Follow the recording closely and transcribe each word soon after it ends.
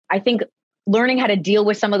I think learning how to deal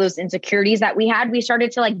with some of those insecurities that we had, we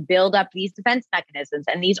started to like build up these defense mechanisms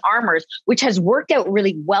and these armors, which has worked out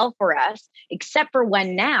really well for us, except for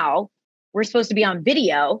when now we're supposed to be on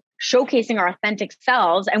video showcasing our authentic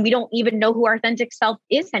selves, and we don't even know who our authentic self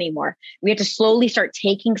is anymore. We have to slowly start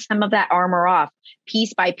taking some of that armor off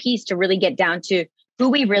piece by piece to really get down to who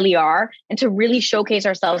we really are and to really showcase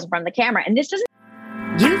ourselves in front of the camera. And this isn't...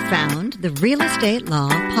 You found the Real Estate Law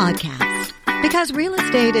Podcast, because real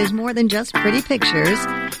estate is more than just pretty pictures,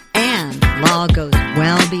 and law goes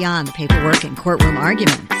well beyond the paperwork and courtroom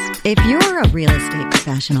arguments. If you're a real estate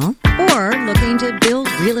professional or looking to build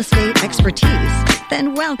real estate expertise,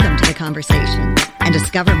 then welcome to the conversation and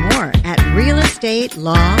discover more at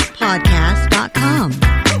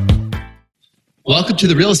realestatelawpodcast.com. Welcome to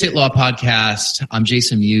the Real Estate Law Podcast. I'm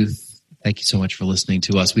Jason Youth. Thank you so much for listening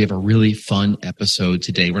to us. We have a really fun episode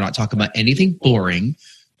today. We're not talking about anything boring.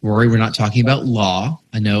 Rory, we're not talking about law.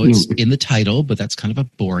 I know it's in the title, but that's kind of a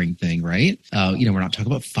boring thing, right? We're not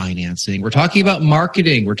talking about financing. We're talking about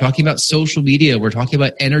marketing. We're talking about social media. We're talking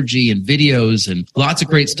about energy and videos and lots of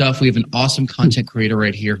great stuff. We have an awesome content creator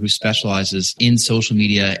right here who specializes in social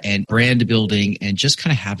media and brand building and just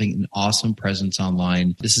kind of having an awesome presence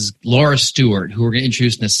online. This is Laura Stewart, who we're going to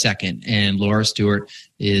introduce in a second. And Laura Stewart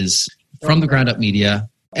is from the Ground Up Media.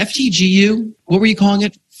 FTGU, what were you calling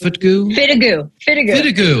it? Fitgoo?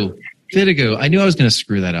 Fitgoo. I knew I was going to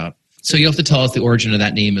screw that up. So you'll have to tell us the origin of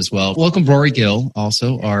that name as well. Welcome, Rory Gill,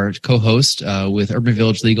 also our co-host with Urban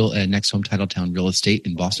Village Legal and Next Home Titletown Real Estate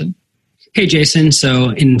in Boston. Hey, Jason.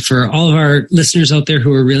 And for all of our listeners out there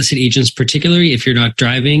who are real estate agents, particularly if you're not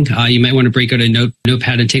driving, you might want to break out a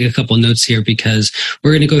notepad and take a couple of notes here, because we're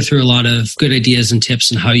going to go through a lot of good ideas and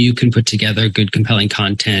tips on how you can put together good, compelling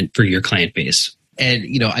content for your client base. And,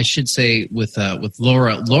 I should say with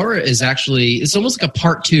Laura is actually, it's almost like a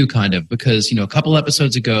part two kind of, because, a couple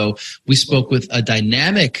episodes ago, we spoke with a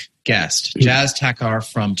dynamic guest, Jazz Takar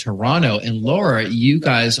from Toronto. And Laura, you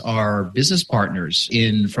guys are business partners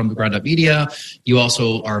from the Ground Up Media. You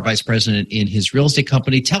also are vice president in his real estate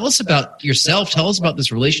company. Tell us about yourself. Tell us about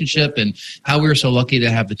this relationship and how we were so lucky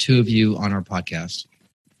to have the two of you on our podcast.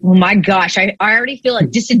 Oh my gosh, I already feel a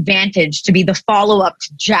disadvantage to be the follow-up to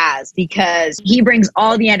Jazz, because he brings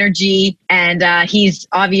all the energy and he's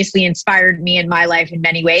obviously inspired me in my life in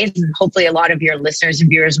many ways, and hopefully a lot of your listeners and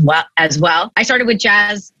viewers as well. I started with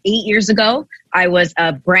Jazz 8 years ago. I was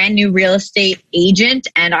a brand new real estate agent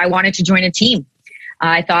and I wanted to join a team.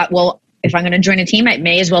 I thought, well, if I'm going to join a team, it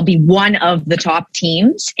may as well be one of the top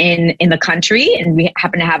teams in the country. And we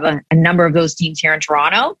happen to have a number of those teams here in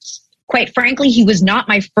Toronto. Quite frankly, he was not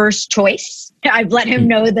my first choice. I've let him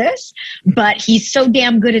know this, but he's so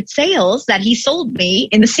damn good at sales that he sold me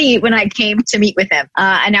in the seat when I came to meet with him.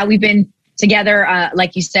 And now we've been together,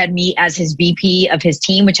 like you said, me as his VP of his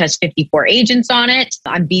team, which has 54 agents on it.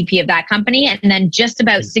 I'm VP of that company. And then just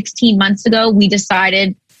about 16 months ago, we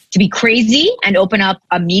decided to be crazy and open up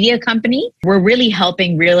a media company. We're really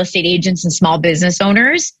helping real estate agents and small business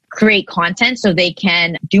owners create content so they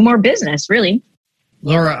can do more business, really.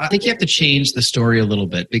 Laura, I think you have to change the story a little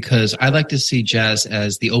bit, because I like to see Jazz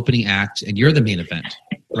as the opening act and you're the main event,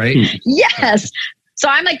 right? Yes. So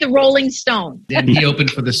I'm like the Rolling Stone. And he opened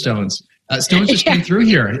for the Stones. Stones just came through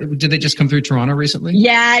here. Did they just come through Toronto recently?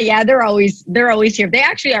 Yeah. They're always here. They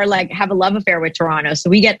actually are have a love affair with Toronto. So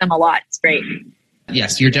we get them a lot. It's great.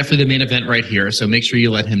 Yes, you're definitely the main event right here. So make sure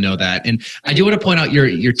you let him know that. And I do want to point out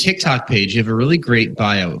your TikTok page. You have a really great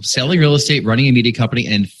bio: selling real estate, running a media company,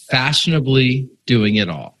 and fashionably doing it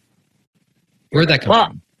all. Where'd that come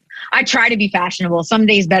from? I try to be fashionable. Some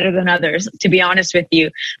days better than others, to be honest with you.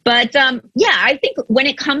 But I think when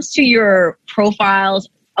it comes to your profiles,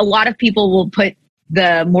 a lot of people will put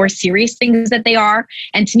the more serious things that they are.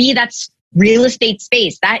 And to me, that's real estate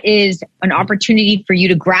space. That is an opportunity for you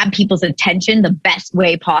to grab people's attention the best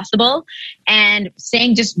way possible. And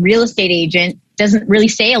saying just real estate agent doesn't really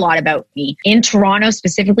say a lot about me. In Toronto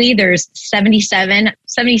specifically, there's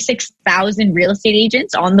 76,000 real estate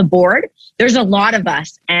agents on the board. There's a lot of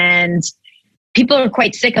us, and people are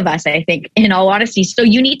quite sick of us, I think, in all honesty. So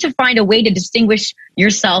you need to find a way to distinguish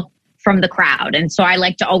yourself from the crowd. And so I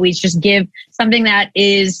like to always just give something that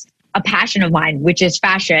is a passion of mine, which is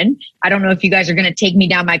fashion. I don't know if you guys are going to take me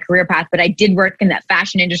down my career path, but I did work in that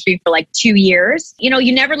fashion industry for like 2 years.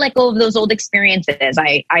 You never let go of those old experiences.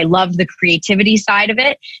 I love the creativity side of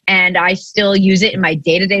it, and I still use it in my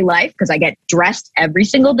day-to-day life because I get dressed every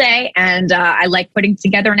single day, and I like putting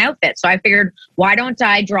together an outfit. So I figured, why don't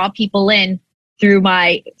I draw people in through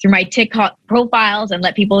my TikTok profiles and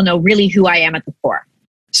let people know really who I am at the core.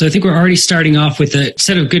 So I think we're already starting off with a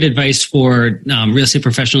set of good advice for real estate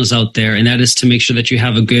professionals out there, and that is to make sure that you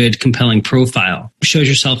have a good, compelling profile. Shows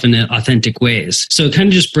yourself in authentic ways. So kind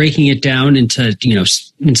of just breaking it down into,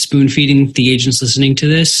 and spoon feeding the agents listening to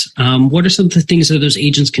this. What are some of the things that those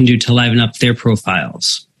agents can do to liven up their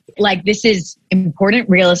profiles? Like, this is important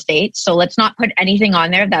real estate, so let's not put anything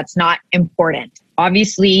on there that's not important.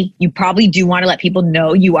 Obviously, you probably do want to let people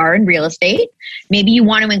know you are in real estate. Maybe you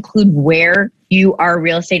want to include where you are a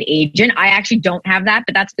real estate agent. I actually don't have that,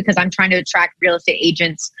 but that's because I'm trying to attract real estate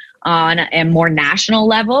agents on a more national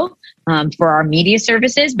level for our media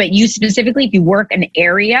services. But you specifically, if you work an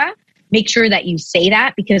area, make sure that you say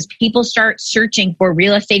that, because people start searching for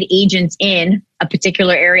real estate agents in a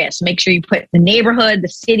particular area. So make sure you put the neighborhood, the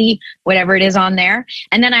city, whatever it is on there.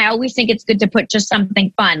 And then I always think it's good to put just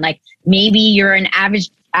something fun. Like, maybe you're an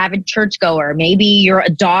avid churchgoer. Maybe you're a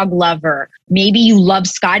dog lover. Maybe you love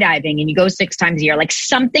skydiving and you go 6 times a year. Like,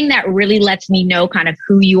 something that really lets me know kind of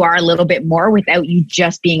who you are a little bit more without you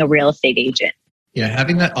just being a real estate agent. Yeah,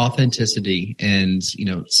 having that authenticity and,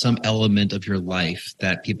 some element of your life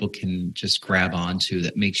that people can just grab onto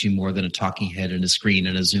that makes you more than a talking head and a screen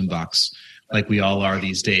and a Zoom box, like we all are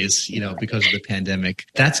these days, because of the pandemic.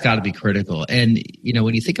 That's got to be critical. And,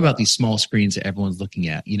 when you think about these small screens that everyone's looking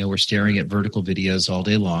at, we're staring at vertical videos all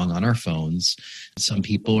day long on our phones. Some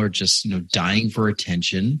people are just, dying for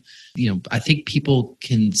attention. I think people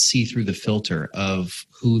can see through the filter of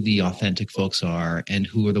who the authentic folks are and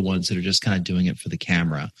who are the ones that are just kind of doing it for the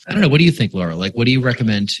camera. I don't know. What do you think, Laura? Like, what do you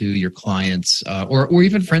recommend to your clients or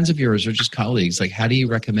even friends of yours or just colleagues? Like, how do you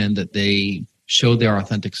recommend that they show their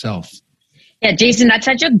authentic self? Yeah, Jason, that's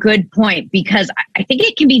such a good point, because I think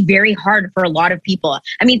it can be very hard for a lot of people.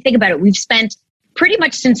 I mean, think about it. We've spent pretty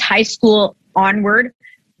much since high school onward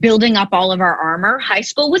building up all of our armor. High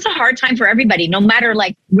school was a hard time for everybody, no matter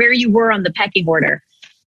like where you were on the pecking order.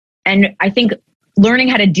 And I think learning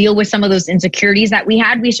how to deal with some of those insecurities that we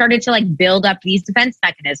had, we started to like build up these defense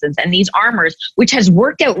mechanisms and these armors, which has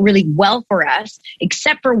worked out really well for us,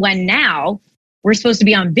 except for when now we're supposed to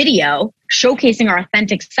be on video showcasing our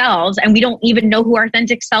authentic selves, and we don't even know who our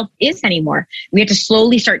authentic self is anymore. We have to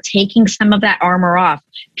slowly start taking some of that armor off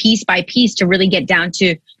piece by piece to really get down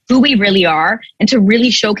to who we really are and to really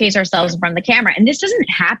showcase ourselves in front of the camera. And this doesn't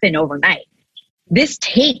happen overnight. This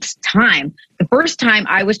takes time. The first time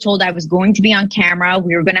I was told I was going to be on camera,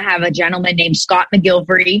 we were going to have a gentleman named Scott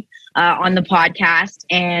McGilvery on the podcast,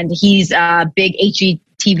 and he's a big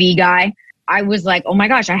HGTV guy. I was like, oh my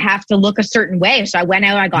gosh, I have to look a certain way. So I went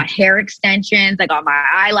out, I got hair extensions, I got my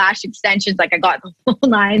eyelash extensions, like I got the full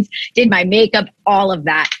lines, did my makeup, all of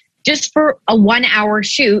that, just for a 1-hour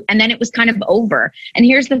shoot. And then it was kind of over. And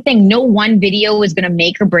here's the thing, no one video is going to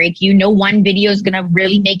make or break you. No one video is going to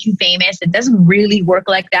really make you famous. It doesn't really work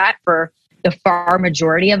like that for the far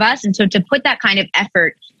majority of us. And so to put that kind of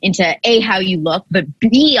effort into A, how you look, but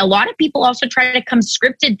B, a lot of people also try to come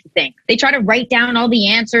scripted to things. They try to write down all the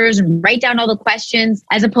answers and write down all the questions,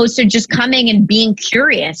 as opposed to just coming and being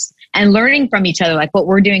curious and learning from each other, like what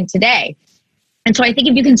we're doing today. And so I think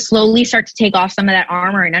if you can slowly start to take off some of that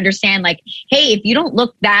armor and understand, like, hey, if you don't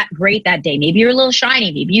look that great that day, maybe you're a little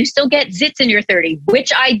shiny, maybe you still get zits in your 30,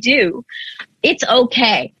 which I do, it's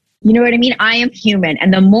okay. You know what I mean? I am human.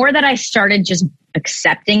 And the more that I started just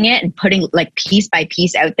accepting it and putting like piece by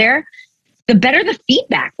piece out there, the better the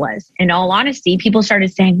feedback was. In all honesty, people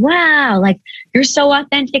started saying, wow, like you're so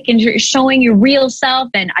authentic and you're showing your real self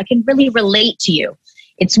and I can really relate to you.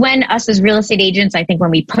 It's when us as real estate agents, I think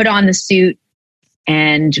when we put on the suit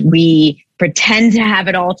and we pretend to have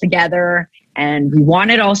it all together and we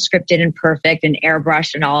want it all scripted and perfect and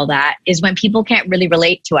airbrushed and all that, is when people can't really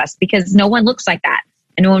relate to us, because no one looks like that.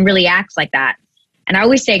 And no one really acts like that. And I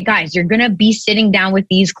always say, guys, you're going to be sitting down with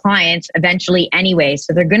these clients eventually anyway.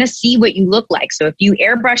 So they're going to see what you look like. So if you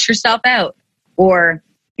airbrush yourself out, or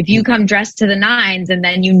if you come dressed to the nines and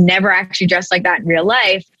then you never actually dress like that in real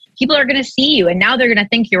life, people are going to see you. And now they're going to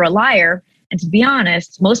think you're a liar. And to be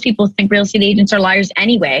honest, most people think real estate agents are liars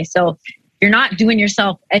anyway. So you're not doing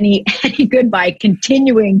yourself any good by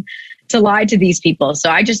continuing to lie to these people. So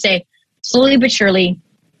I just say, slowly but surely,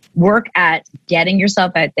 work at getting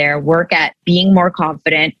yourself out there, work at being more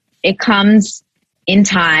confident. It comes in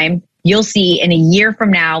time. You'll see in a year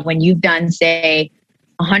from now when you've done, say,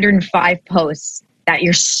 105 posts, that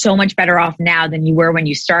you're so much better off now than you were when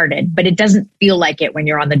you started. But it doesn't feel like it when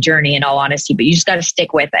you're on the journey, in all honesty, but you just got to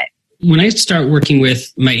stick with it. when I start working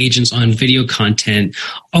with my agents on video content,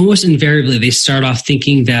 almost invariably they start off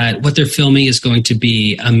thinking that what they're filming is going to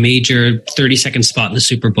be a major 30-second spot in the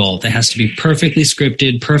Super Bowl that has to be perfectly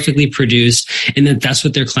scripted, perfectly produced, and that that's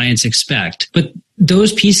what their clients expect. But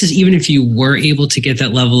those pieces, even if you were able to get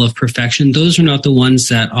that level of perfection, those are not the ones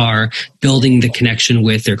that are building the connection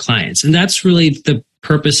with their clients. And that's really the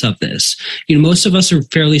purpose of this. Most of us are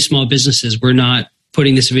fairly small businesses. We're not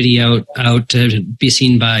putting this video out to be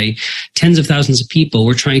seen by tens of thousands of people.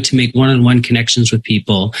 We're trying to make one-on-one connections with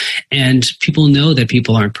people, and people know that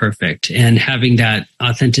people aren't perfect, and having that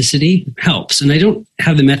authenticity helps. And I don't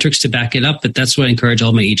have the metrics to back it up, but that's what I encourage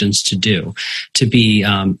all my agents to do, to be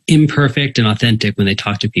imperfect and authentic when they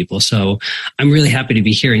talk to people. So I'm really happy to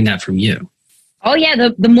be hearing that from you. Oh yeah.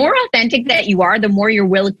 The more authentic that you are, the more you're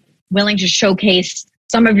willing to showcase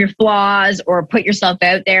some of your flaws or put yourself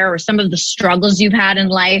out there, or some of the struggles you've had in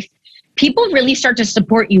life. People really start to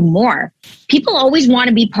support you more. People always want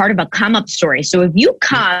to be part of a come up story. So if you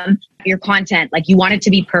come your content like you want it to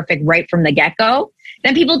be perfect right from the get-go,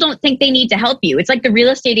 then people don't think they need to help you. It's like the real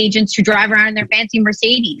estate agents who drive around in their fancy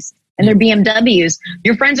Mercedes and their BMWs.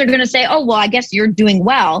 Your friends are going to say, oh, well, I guess you're doing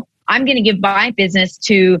well. I'm going to give my business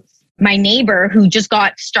to my neighbor who just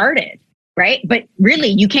got started. Right? But really,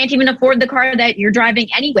 you can't even afford the car that you're driving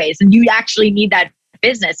anyways, and you actually need that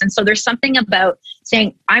business. And so there's something about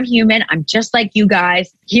saying, I'm human. I'm just like you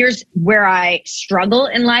guys. Here's where I struggle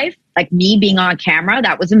in life. Like me being on camera,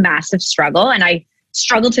 that was a massive struggle. And I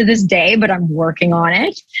struggle to this day, but I'm working on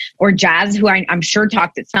it. Or Jazz, who I'm sure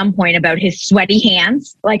talked at some point about his sweaty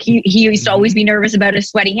hands. Like he used to always be nervous about his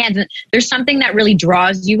sweaty hands. And there's something that really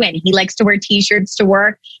draws you in. He likes to wear t-shirts to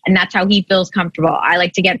work, and that's how he feels comfortable. I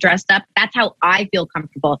like to get dressed up. That's how I feel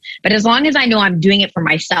comfortable. But as long as I know I'm doing it for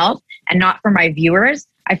myself and not for my viewers,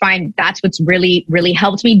 I find that's what's really, really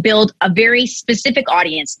helped me build a very specific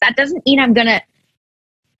audience. That doesn't mean I'm going to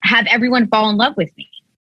have everyone fall in love with me.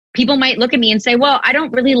 People might look at me and say, well, I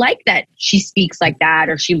don't really like that she speaks like that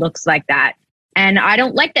or she looks like that. And I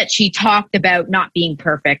don't like that she talked about not being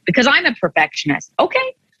perfect because I'm a perfectionist.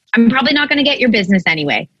 Okay, I'm probably not going to get your business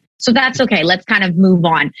anyway. So that's okay. Let's kind of move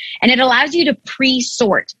on. And it allows you to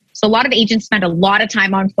pre-sort. So a lot of agents spend a lot of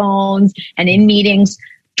time on phones and in meetings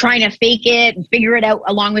trying to fake it and figure it out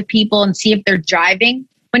along with people and see if they're jiving.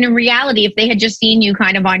 When in reality, if they had just seen you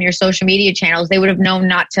kind of on your social media channels, they would have known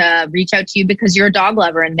not to reach out to you because you're a dog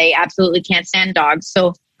lover and they absolutely can't stand dogs.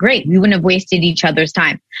 So great. We wouldn't have wasted each other's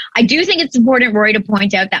time. I do think it's important, Rory, to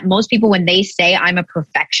point out that most people, when they say I'm a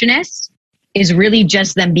perfectionist, is really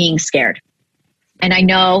just them being scared. And I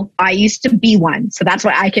know I used to be one. So that's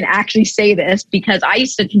why I can actually say this, because I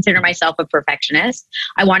used to consider myself a perfectionist.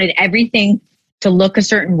 I wanted everything to look a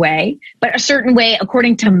certain way, but a certain way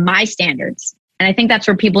according to my standards. And I think that's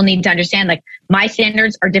where people need to understand, like, my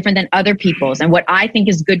standards are different than other people's. And what I think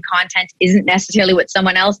is good content isn't necessarily what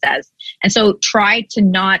someone else does. And so try to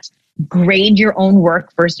not grade your own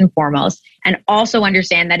work first and foremost. And also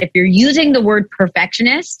understand that if you're using the word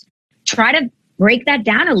perfectionist, try to break that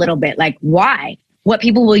down a little bit. Like, why? What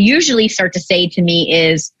people will usually start to say to me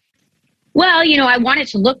is, well, I want it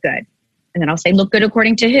to look good. And then I'll say, look good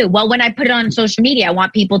according to who? Well, when I put it on social media, I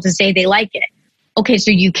want people to say they like it. Okay,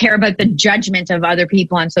 so you care about the judgment of other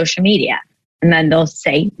people on social media. And then they'll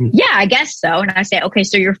say, yeah, I guess so. And I say, okay,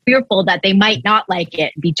 so you're fearful that they might not like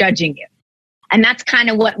it and be judging you. And that's kind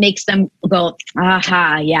of what makes them go,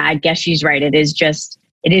 aha, yeah, I guess she's right. It is just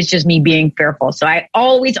me being fearful. So I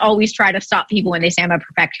always try to stop people when they say I'm a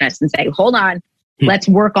perfectionist and say, hold on, let's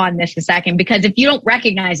work on this a second. Because if you don't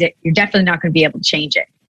recognize it, you're definitely not going to be able to change it.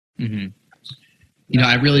 Mm-hmm.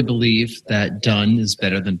 I really believe that done is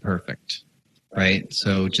better than perfect. Right?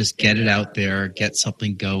 So just get it out there, get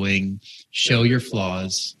something going, show your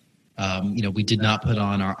flaws. We did not put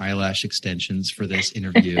on our eyelash extensions for this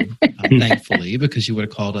interview, thankfully, because you would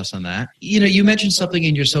have called us on that. You mentioned something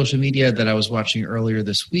in your social media that I was watching earlier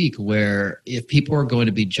this week where if people are going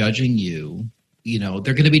to be judging you,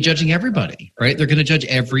 they're going to be judging everybody, right? They're going to judge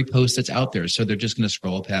every post that's out there. So they're just going to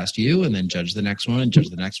scroll past you and then judge the next one and judge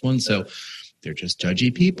the next one. So they're just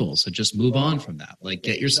judgy people. So just move on from that. Like,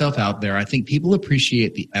 get yourself out there. I think people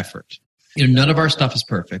appreciate the effort. None of our stuff is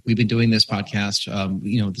perfect. We've been doing this podcast,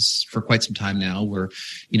 this for quite some time now. We're,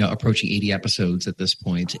 approaching 80 episodes at this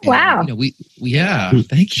point. And, wow.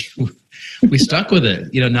 Thank you. We stuck with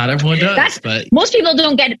it. Not everyone does, but most people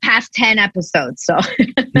don't get past 10 episodes. So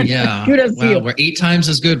yeah, kudos to you. We're 8 times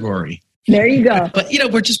as good, Rory. There you go. But,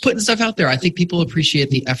 we're just putting stuff out there. I think people appreciate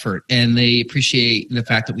the effort, and they appreciate the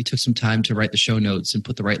fact that we took some time to write the show notes and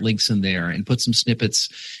put the right links in there and put some snippets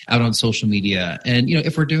out on social media. And,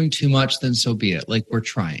 if we're doing too much, then so be it. Like, we're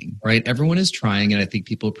trying, right? Everyone is trying, and I think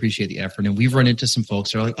people appreciate the effort. And we've run into some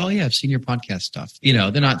folks that are like, oh, yeah, I've seen your podcast stuff.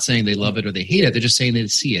 They're not saying they love it or they hate it. They're just saying they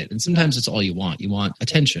see it. And sometimes it's all you want. You want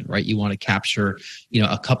attention, right? You want to capture,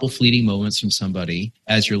 a couple fleeting moments from somebody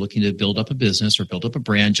as you're looking to build up a business or build up a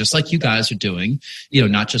brand, just like you guys are doing,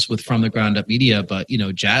 not just with From the Ground Up Media, but,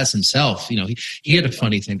 Jazz himself, he had a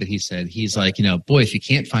funny thing that he said. He's like, boy, if you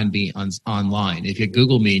can't find me online, if you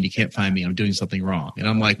Google me and you can't find me, I'm doing something wrong. And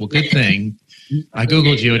I'm like, well, good thing I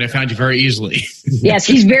Googled you and I found you very easily. Yes,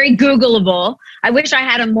 he's very Googleable. I wish I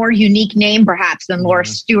had a more unique name perhaps than Laura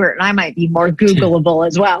Stewart, and I might be more Googleable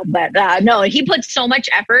as well. But no, he puts so much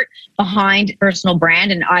effort behind personal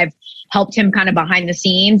brand, and I've helped him kind of behind the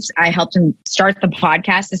scenes. I helped him start the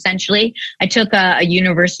podcast, essentially. I took a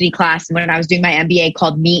university class when I was doing my MBA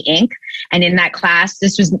called Me Inc. And in that class,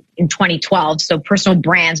 this was in 2012, so personal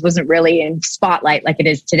brands wasn't really in spotlight like it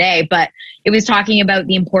is today, but it was talking about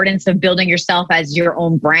the importance of building yourself as your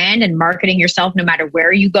own brand and marketing yourself no matter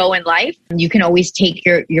where you go in life. You can always take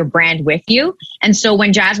your brand with you. And so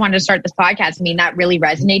when Jazz wanted to start this podcast, that really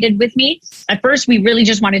resonated with me. At first, we really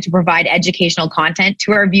just wanted to provide educational content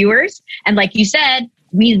to our viewers. And like you said,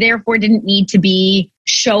 we therefore didn't need to be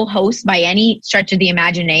show hosts by any stretch of the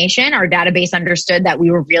imagination. Our database understood that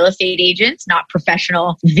we were real estate agents, not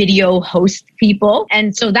professional video host people.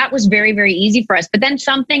 And so that was very, very easy for us. But then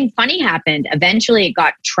something funny happened. Eventually it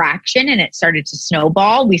got traction and it started to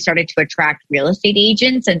snowball. We started to attract real estate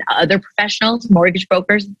agents and other professionals, mortgage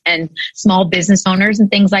brokers and small business owners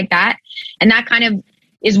and things like that. And that kind of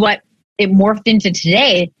is what it morphed into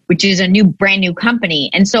today, which is a brand new company.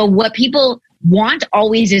 And so what people want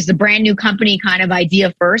always is the brand new company kind of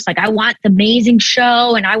idea first. Like, I want the amazing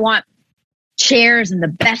show and I want chairs and the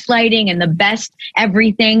best lighting and the best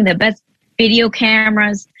everything, the best video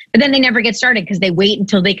cameras. But then they never get started because they wait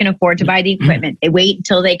until they can afford to buy the equipment. They wait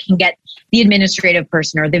until they can get the administrative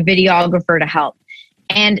person or the videographer to help.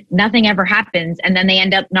 And nothing ever happens. And then they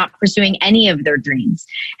end up not pursuing any of their dreams.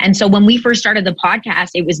 And so when we first started the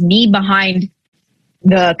podcast, it was me behind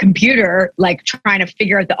the computer, like trying to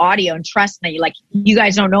figure out the audio, and trust me, like, you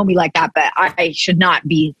guys don't know me like that, but I should not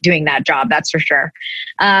be doing that job. That's for sure.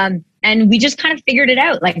 And we just kind of figured it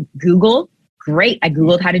out. Like, Google, great. I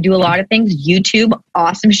Googled how to do a lot of things. YouTube,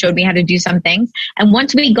 awesome. Showed me how to do some things. And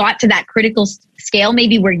once we got to that critical scale,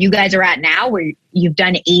 maybe where you guys are at now, where you've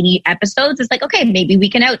done 80 episodes, it's like, okay, maybe we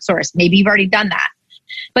can outsource. Maybe you've already done that.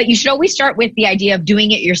 But you should always start with the idea of doing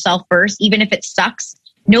it yourself first, even if it sucks.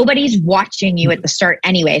 Nobody's watching you at the start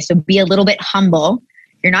anyway, so be a little bit humble.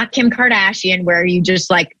 You're not Kim Kardashian, where you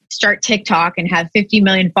just like start TikTok and have 50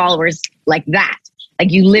 million followers like that.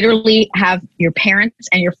 Like, you literally have your parents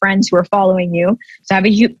and your friends who are following you. So have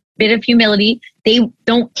a bit of humility. They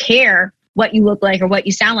don't care what you look like or what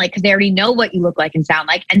you sound like because they already know what you look like and sound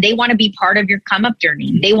like, and they want to be part of your come up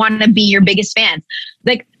journey. They want to be your biggest fans.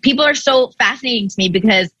 Like, people are so fascinating to me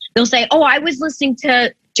because they'll say, oh, I was listening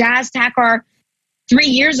to Jazz Takar 3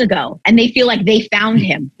 years ago, and they feel like they found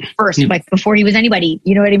him first, like before he was anybody,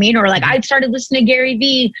 you know what I mean? Or like, I started listening to Gary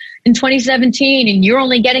Vee in 2017 and you're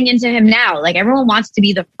only getting into him now. Like, everyone wants to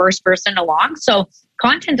be the first person along. So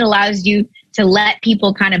content allows you to let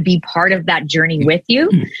people kind of be part of that journey with you,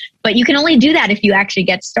 but you can only do that if you actually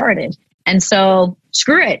get started. And so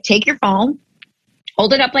screw it. Take your phone,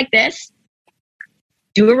 hold it up like this,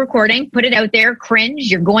 do a recording, put it out there,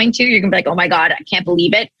 cringe. You're going to be like, oh my God, I can't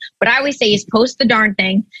believe it. What I always say is post the darn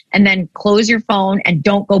thing and then close your phone and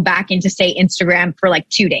don't go back into, say, Instagram for like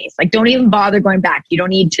 2 days. Like, don't even bother going back. You don't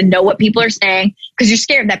need to know what people are saying because you're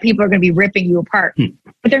scared that people are going to be ripping you apart.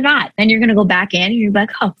 But they're not. Then you're going to go back in and you're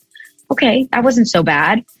like, oh, okay, that wasn't so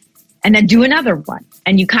bad. And then do another one.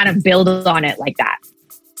 And you kind of build on it like that.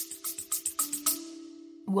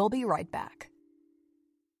 We'll be right back.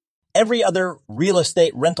 Every other real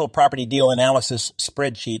estate rental property deal analysis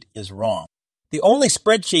spreadsheet is wrong. The only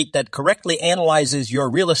spreadsheet that correctly analyzes your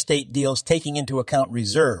real estate deals taking into account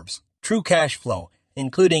reserves, true cash flow,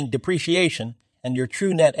 including depreciation, and your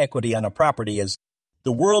true net equity on a property is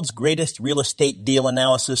the world's greatest real estate deal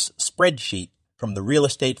analysis spreadsheet from the Real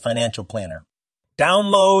Estate Financial Planner.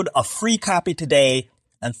 Download a free copy today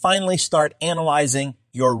and finally start analyzing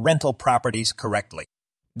your rental properties correctly.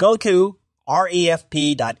 Go to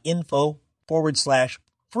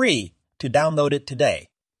refp.info/free to download it today.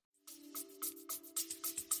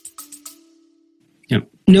 Yeah.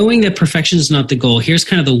 Knowing that perfection is not the goal, here's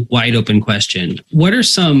kind of the wide open question.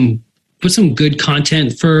 What's some good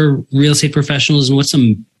content for real estate professionals, and what's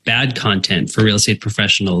some bad content for real estate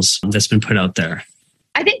professionals that's been put out there?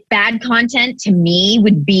 I think bad content to me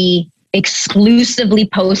would be exclusively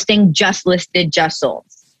posting just listed, just sold.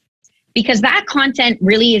 Because that content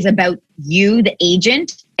really is about you, the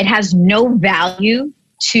agent. It has no value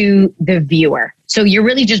to the viewer. So you're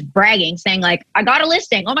really just bragging, saying like, I got a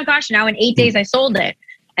listing. Oh my gosh, now in 8 days I sold it.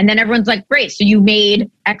 And then everyone's like, great, so you made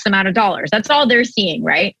X amount of dollars. That's all they're seeing,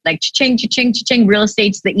 right? Like cha-ching, cha-ching, cha-ching, real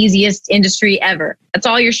estate's the easiest industry ever. That's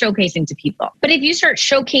all you're showcasing to people. But if you start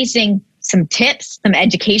showcasing some tips, some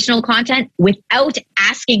educational content without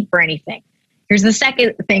asking for anything, here's the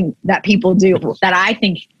second thing that people do that I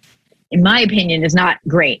think, in my opinion, is not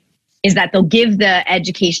great, is that they'll give the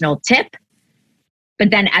educational tip, but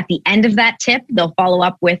then at the end of that tip, they'll follow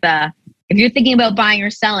up with if you're thinking about buying or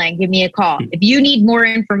selling, give me a call. If you need more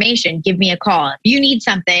information, give me a call. If you need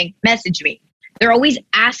something, message me. They're always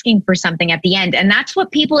asking for something at the end. And that's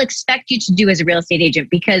what people expect you to do as a real estate agent,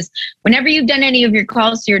 because whenever you've done any of your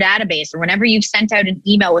calls to your database or whenever you've sent out an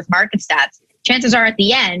email with market stats, chances are at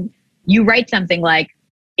the end, you write something like,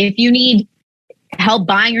 if you need help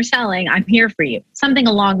buying or selling, I'm here for you. Something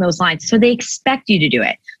along those lines. So they expect you to do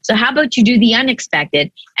it. So how about you do the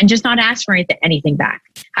unexpected and just not ask for anything back?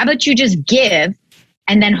 How about you just give,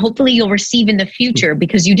 and then hopefully you'll receive in the future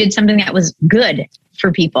because you did something that was good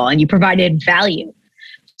for people and you provided value.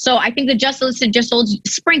 So I think the just listed, just sold,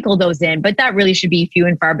 sprinkle those in, but that really should be few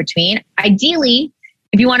and far between. Ideally,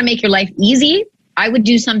 if you want to make your life easy, I would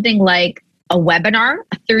do something like a webinar,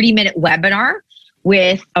 a 30-minute webinar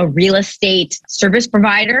with a real estate service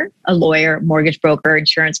provider, a lawyer, mortgage broker,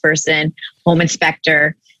 insurance person, home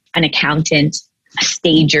inspector, an accountant, a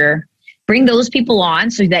stager. Bring those people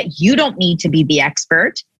on so that you don't need to be the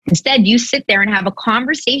expert. Instead, you sit there and have a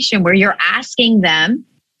conversation where you're asking them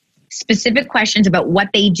specific questions about what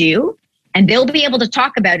they do, and they'll be able to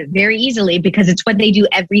talk about it very easily because it's what they do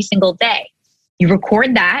every single day. You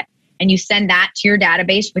record that and you send that to your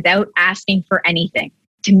database without asking for anything.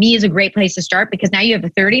 To me, is a great place to start because now you have a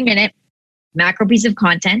 30-minute macro piece of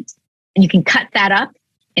content and you can cut that up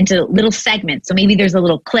into little segments. So maybe there's a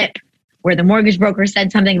little clip where the mortgage broker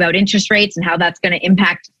said something about interest rates and how that's going to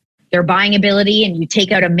impact their buying ability, and you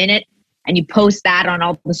take out a minute and you post that on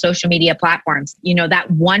all the social media platforms. You know,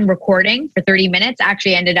 that one recording for 30 minutes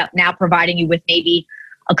actually ended up now providing you with maybe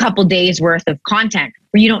a couple days worth of content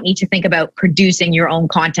where you don't need to think about producing your own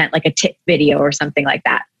content like a tip video or something like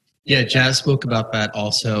that. Yeah, Jazz spoke about that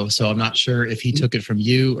also. So I'm not sure if he took it from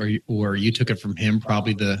you or you took it from him,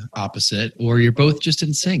 probably the opposite, or you're both just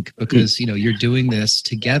in sync because, you know, you're doing this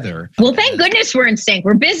together. Well, thank goodness we're in sync.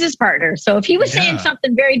 We're business partners. So if he was saying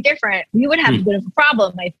something very different, we would have a bit of a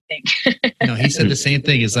problem, I think. No, he said the same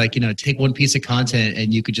thing. It's like, you know, take one piece of content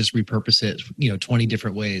and you could just repurpose it, 20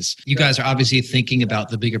 different ways. You guys are obviously thinking about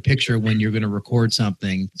the bigger picture when you're going to record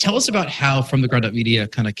something. Tell us about how From the Ground Up Media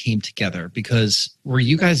kind of came together, because were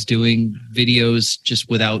you guys doing videos just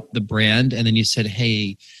without the brand, and then you said,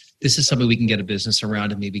 hey, this is something we can get a business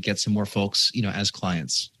around and maybe get some more folks, as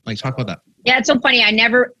clients? Like, talk about that. Yeah, it's so funny. I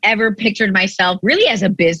never ever pictured myself really as a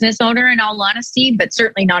business owner, in all honesty, but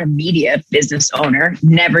certainly not a media business owner.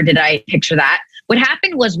 Never did I picture that. What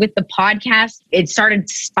happened was with the podcast, it started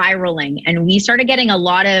spiraling and we started getting a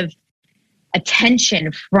lot of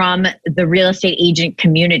attention from the real estate agent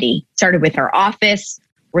community. It started with our office.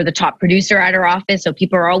 We're the top producer at our office. So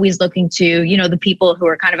people are always looking to, the people who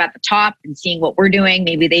are kind of at the top and seeing what we're doing.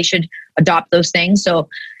 Maybe they should adopt those things. So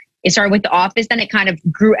it started with the office, then it kind of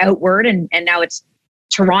grew outward and now it's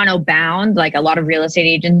Toronto bound. Like a lot of real estate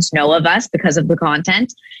agents know of us because of the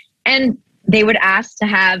content. And they would ask to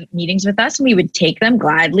have meetings with us and we would take them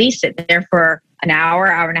gladly, sit there for an hour,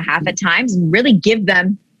 hour and a half at times and really give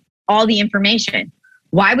them all the information.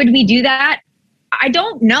 Why would we do that? I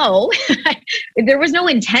don't know. There was no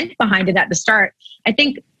intent behind it at the start. I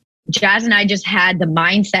think Jazz and I just had the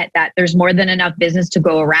mindset that there's more than enough business to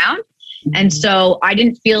go around. And so I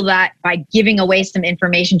didn't feel that by giving away some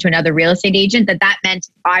information to another real estate agent, that meant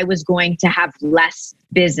I was going to have less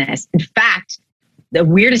business. In fact, the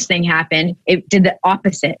weirdest thing happened. It did the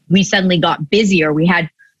opposite. We suddenly got busier. We had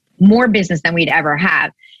more business than we'd ever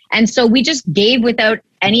have. And so we just gave without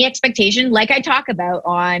any expectation, like I talk about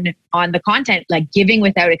on the content, like giving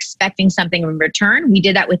without expecting something in return. We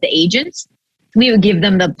did that with the agents. We would give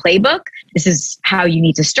them the playbook. This is how you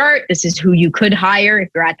need to start. This is who you could hire if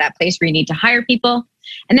you're at that place where you need to hire people.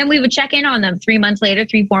 And then we would check in on them 3 months later,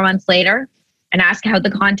 4 months later, and ask how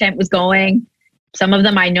the content was going. Some of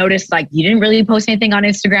them I noticed, like, you didn't really post anything on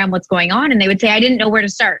Instagram. What's going on? And they would say, I didn't know where to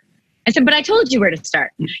start. I said, but I told you where to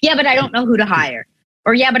start. Yeah, but I don't know who to hire.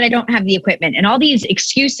 Or, yeah, but I don't have the equipment. And all these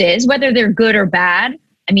excuses, whether they're good or bad,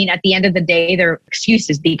 I mean, at the end of the day, they're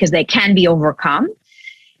excuses because they can be overcome.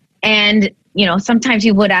 And, sometimes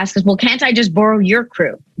people would ask us, well, can't I just borrow your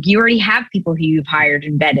crew? You already have people who you've hired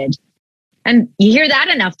and vetted. And you hear that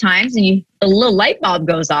enough times and a little light bulb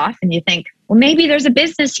goes off and you think, well, maybe there's a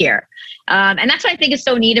business here. And that's what I think is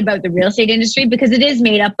so neat about the real estate industry, because it is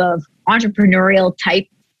made up of entrepreneurial type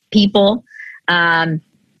people,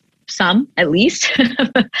 some at least.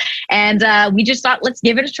 And we just thought, let's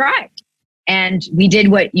give it a try. And we did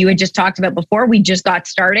what you had just talked about before. We just got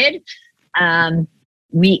started.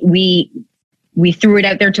 We threw it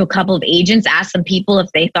out there to a couple of agents, asked some people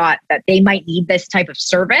if they thought that they might need this type of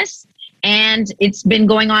service. And it's been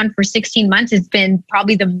going on for 16 months. It's been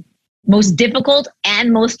probably the most difficult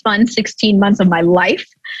and most fun 16 months of my life,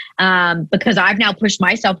 because I've now pushed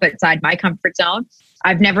myself outside my comfort zone.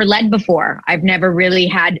 I've never led before. I've never really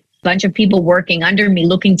had a bunch of people working under me,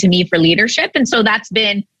 looking to me for leadership. And so that's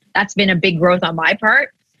been a big growth on my part.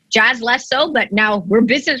 Jazz less so, but now we're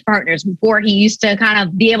business partners. Before, he used to kind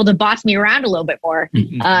of be able to boss me around a little bit more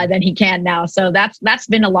than he can now. So that's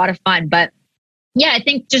been a lot of fun. But yeah, I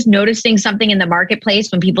think just noticing something in the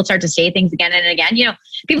marketplace when people start to say things again and again,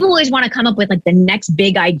 people always want to come up with like the next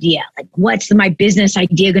big idea. Like, what's my business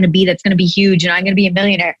idea going to be that's going to be huge and I'm going to be a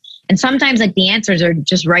millionaire? And sometimes like the answers are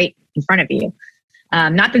just right in front of you.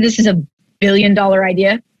 Not that this is a $1 billion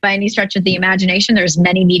idea by any stretch of the imagination. There's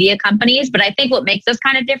many media companies, but I think what makes us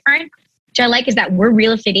kind of different, which I like, is that we're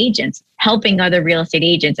real estate agents helping other real estate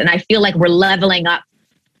agents. And I feel like we're leveling up,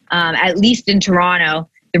 at least in Toronto,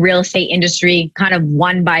 the real estate industry kind of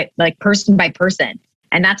person by person.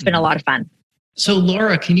 And that's been a lot of fun. So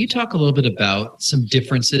Laura, can you talk a little bit about some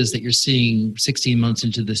differences that you're seeing 16 months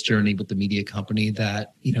into this journey with the media company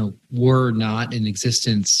that, were not in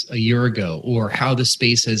existence a year ago, or how the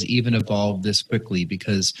space has even evolved this quickly?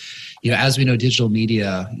 Because, as we know, digital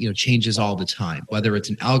media, changes all the time, whether it's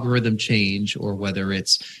an algorithm change or whether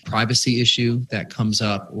it's privacy issue that comes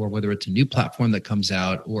up, or whether it's a new platform that comes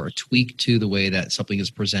out or a tweak to the way that something is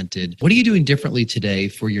presented. What are you doing differently today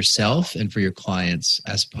for yourself and for your clients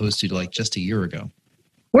as opposed to like just a year ago?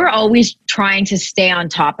 We're always trying to stay on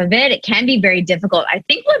top of it. It can be very difficult. I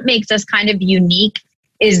think what makes us kind of unique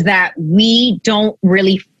is that we don't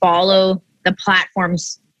really follow the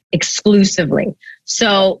platforms exclusively.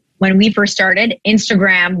 So when we first started,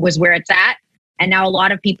 Instagram was where it's at. And now a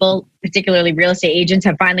lot of people, particularly real estate agents,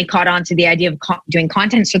 have finally caught on to the idea of doing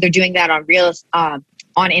content. So they're doing that on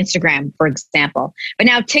Instagram, for example. But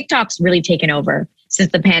now TikTok's really taken over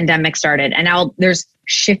since the pandemic started. And now there's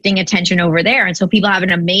shifting attention over there. And so people have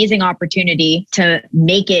an amazing opportunity to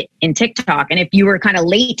make it in TikTok. And if you were kind of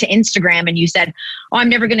late to Instagram and you said, oh, I'm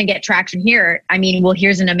never going to get traction here. I mean, well,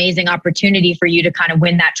 here's an amazing opportunity for you to kind of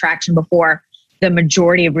win that traction before the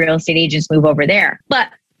majority of real estate agents move over there. But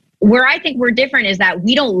where I think we're different is that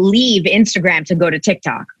we don't leave Instagram to go to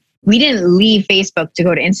TikTok. We didn't leave Facebook to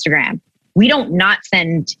go to Instagram. We don't not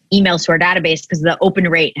send emails to our database because the open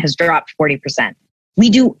rate has dropped 40%. We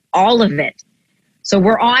do all of it. So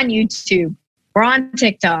we're on YouTube, we're on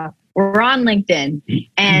TikTok, we're on LinkedIn.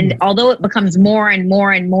 And although it becomes more and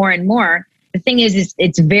more and more and more, the thing is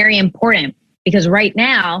it's very important because right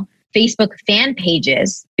now, Facebook fan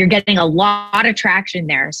pages, you're getting a lot of traction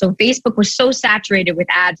there. So Facebook was so saturated with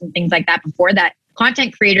ads and things like that before that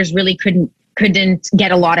content creators really couldn't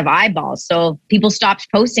get a lot of eyeballs. So people stopped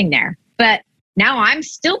posting there. But now I'm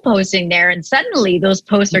still posting there and suddenly those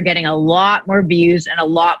posts are getting a lot more views and a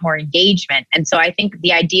lot more engagement. And so I think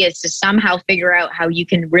the idea is to somehow figure out how you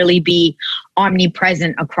can really be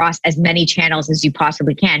omnipresent across as many channels as you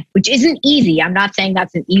possibly can, which isn't easy. I'm not saying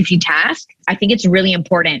that's an easy task. I think it's really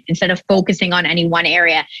important instead of focusing on any one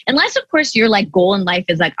area. Unless, of course, your goal in life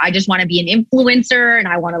is I just want to be an influencer and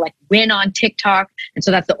I want to win on TikTok. And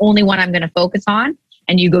so that's the only one I'm going to focus on.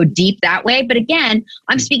 And you go deep that way. But again,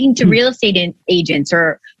 I'm speaking to real estate agents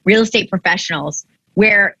or real estate professionals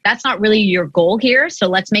where that's not really your goal here. So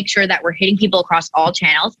let's make sure that we're hitting people across all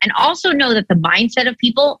channels and also know that the mindset of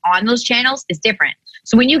people on those channels is different.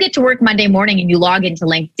 So when you get to work Monday morning and you log into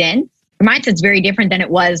LinkedIn, your mindset's very different than it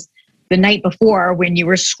was the night before when you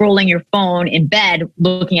were scrolling your phone in bed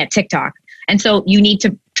looking at TikTok. And so you need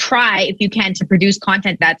to try, if you can, to produce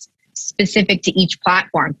content that's specific to each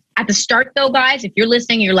platform. At the start though, guys, if you're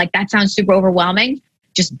listening, you're like, that sounds super overwhelming.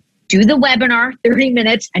 Just do the webinar, 30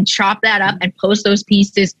 minutes and chop that up and post those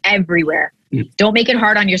pieces everywhere. Don't make it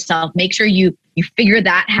hard on yourself. Make sure you figure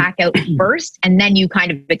that hack out first and then you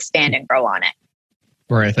kind of expand and grow on it.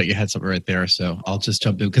 Or I thought you had something right there, so I'll just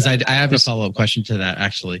jump in because I have a follow-up question to that,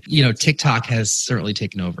 actually. TikTok has certainly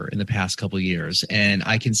taken over in the past couple of years, and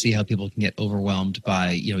I can see how people can get overwhelmed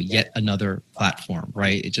by, yet another platform,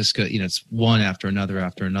 right? It just goes, it's one after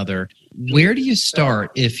another. Where do you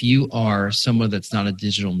start if you are someone that's not a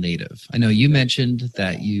digital native? I know you mentioned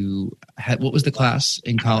that you had, what was the class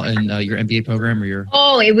in college, in your MBA program or your?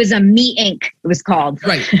 Oh, it was a Meet Inc. It was called.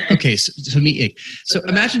 Right. Okay. So Meet Inc. So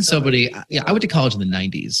imagine somebody, I went to college in the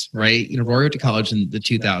 90s, right? Rory went to college in the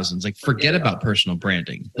 2000s. Like, forget about personal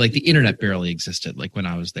branding. Like, the internet barely existed, like, when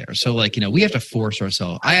I was there. So, like, we have to force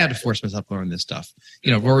ourselves. I had to force myself to learn this stuff.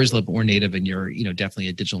 Rory's a little bit more native, and you're, definitely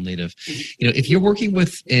a digital native. If you're working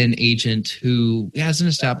with an agent who has an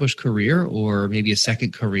established career or maybe a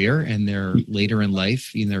second career and they're later in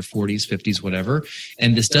life, in their 40s, 50s, whatever,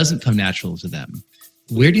 and this doesn't come natural to them,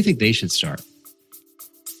 where do you think they should start?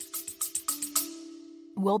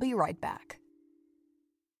 We'll be right back.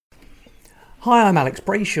 Hi, I'm Alex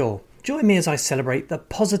Brayshaw. Join me as I celebrate the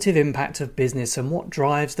positive impact of business and what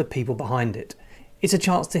drives the people behind it. It's a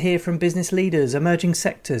chance to hear from business leaders, emerging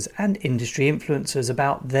sectors, and industry influencers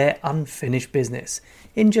about their unfinished business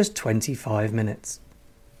in just 25 minutes.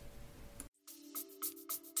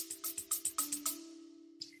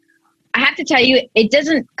 I have to tell you, it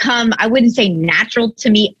doesn't come, I wouldn't say natural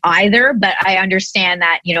to me either, but I understand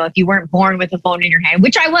that, if you weren't born with a phone in your hand,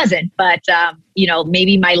 which I wasn't, but,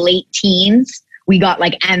 maybe my late teens, we got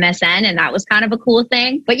like MSN and that was kind of a cool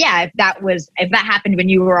thing. But yeah, if that happened when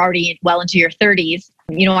you were already well into your 30s,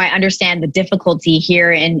 I understand the difficulty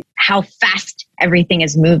here and how fast everything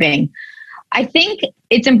is moving. I think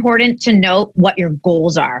it's important to note what your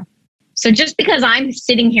goals are. So just because I'm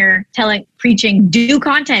sitting here preaching, do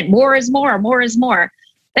content, more is more, more is more,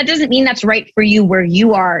 that doesn't mean that's right for you where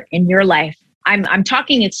you are in your life. I'm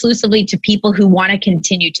talking exclusively to people who want to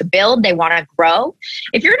continue to build, they want to grow.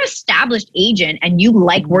 If you're an established agent and you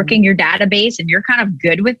like working your database and you're kind of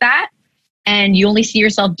good with that, and you only see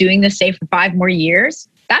yourself doing this, say, for 5 more years,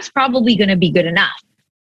 that's probably going to be good enough.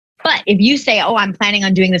 But if you say, I'm planning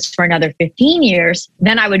on doing this for another 15 years,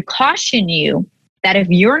 then I would caution you that if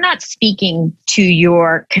you're not speaking to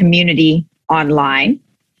your community online,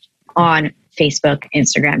 on Facebook,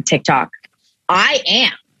 Instagram, TikTok, I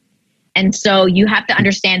am. And so you have to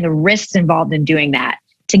understand the risks involved in doing that.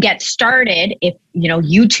 To get started, if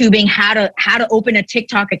YouTubing how to open a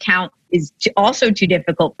TikTok account is also too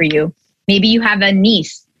difficult for you, maybe you have a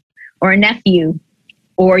niece or a nephew,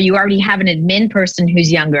 or you already have an admin person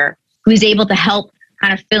who's younger, who's able to help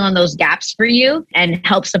kind of fill in those gaps for you and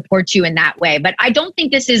help support you in that way. But I don't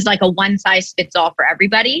think this is like a one size fits all for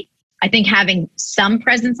everybody. I think having some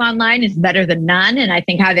presence online is better than none. And I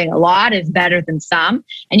think having a lot is better than some.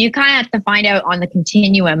 And you kind of have to find out on the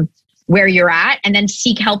continuum where you're at and then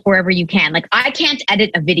seek help wherever you can. Like, I can't edit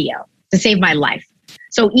a video to save my life.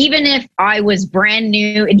 So even if I was brand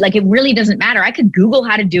new, it really doesn't matter. I could Google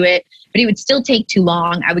how to do it, but it would still take too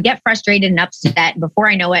long. I would get frustrated and upset. Before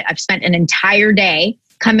I know it, I've spent an entire day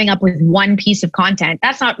coming up with one piece of content.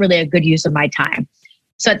 That's not really a good use of my time.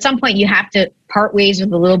 So at some point you have to part ways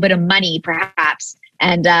with a little bit of money, perhaps,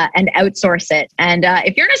 and outsource it. And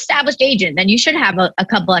if you're an established agent, then you should have a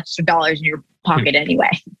couple extra dollars in your pocket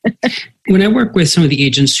anyway. When I work with some of the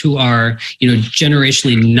agents who are,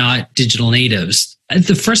 generationally not digital natives,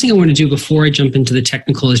 the first thing I want to do before I jump into the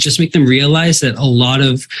technical is just make them realize that a lot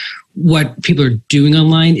of what people are doing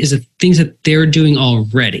online is the things that they're doing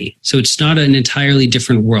already. So it's not an entirely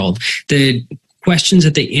different world. The questions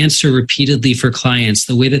that they answer repeatedly for clients,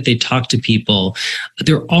 the way that they talk to people,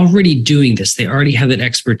 they're already doing this. They already have that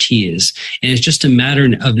expertise. And it's just a matter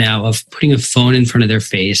of putting a phone in front of their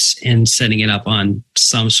face and setting it up on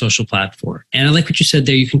some social platform. And I like what you said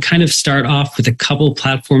there. You can kind of start off with a couple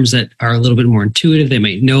platforms that are a little bit more intuitive. They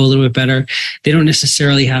might know a little bit better. They don't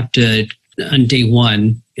necessarily have to, on day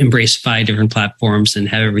one, embrace 5 different platforms and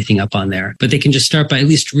have everything up on there. But they can just start by at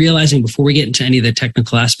least realizing, before we get into any of the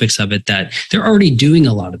technical aspects of it, that they're already doing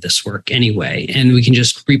a lot of this work anyway. And we can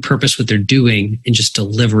just repurpose what they're doing and just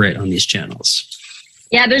deliver it on these channels.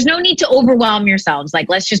 Yeah, there's no need to overwhelm yourselves. Like,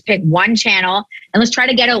 let's just pick one channel and let's try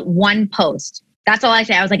to get out one post. That's all I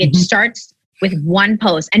say. I was like, it starts with one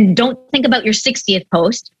post. And don't think about your 60th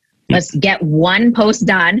post. Let's get one post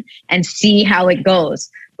done and see how it goes.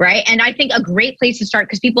 Right. And I think a great place to start,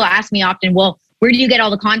 because people ask me often, well, where do you get all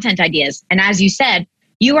the content ideas? And as you said,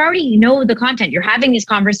 you already know the content. You're having these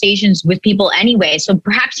conversations with people anyway. So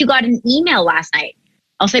perhaps you got an email last night.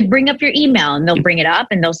 I'll say, bring up your email, and they'll bring it up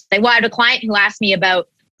and they'll say, well, I had a client who asked me about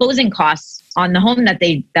closing costs on the home that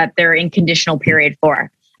they're in conditional period for.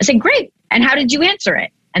 I said, great. And how did you answer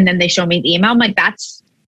it? And then they show me the email. I'm like, that's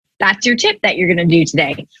That's your tip that you're going to do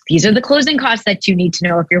today. These are the closing costs that you need to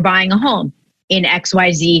know if you're buying a home in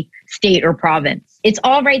XYZ state or province. It's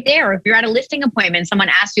all right there. If you're at a listing appointment, someone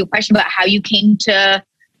asks you a question about how you came to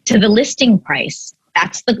the listing price.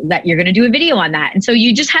 That you're going to do a video on that. And so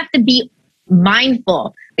you just have to be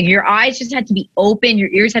mindful. Like your eyes just have to be open. Your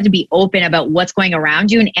ears have to be open about what's going around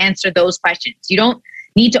you and answer those questions. You don't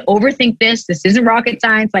need to overthink this. This isn't rocket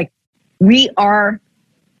science. Like, we are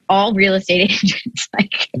all real estate agents.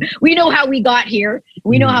 Like, we know how we got here.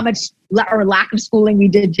 We know how much or lack of schooling we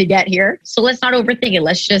did to get here. So let's not overthink it.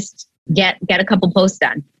 Let's just get a couple posts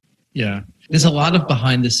done. Yeah. There's a lot of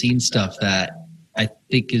behind the scenes stuff that I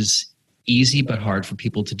think is easy but hard for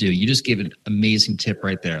people to do. You just gave an amazing tip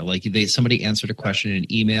right there. Like, somebody answered a question in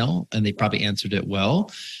an email and they probably answered it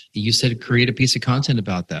well. You said create a piece of content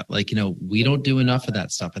about that. Like, we don't do enough of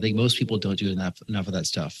that stuff. I think most people don't do enough of that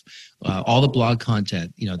stuff. All the blog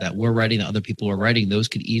content, that we're writing, that other people are writing, those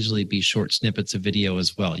could easily be short snippets of video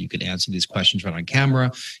as well. You could answer these questions right on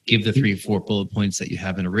camera, give the 3 or 4 bullet points that you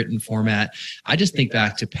have in a written format. I just think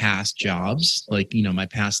back to past jobs. Like, my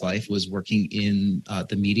past life was working in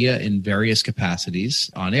the media in various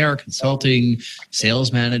capacities, on air, consulting,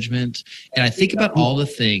 sales management. And I think about all the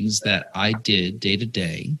things that I did day to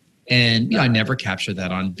day. And I never captured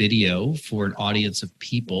that on video for an audience of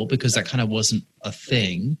people because that kind of wasn't a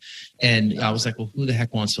thing. And I was like, well, who the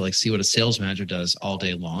heck wants to see what a sales manager does all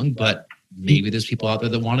day long? But maybe there's people out there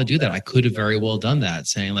that want to do that. I could have very well done that,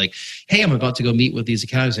 saying like, hey, I'm about to go meet with these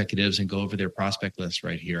account executives and go over their prospect list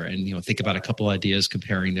right here. And, think about a couple ideas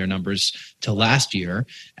comparing their numbers to last year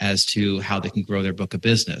as to how they can grow their book of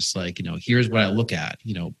business. Like, here's what I look at,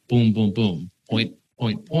 boom, boom, boom, point,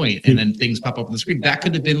 and then things pop up on the screen. That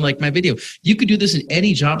could have been like my video. You could do this in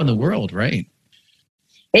any job in the world, right?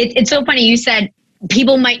 It's so funny. You said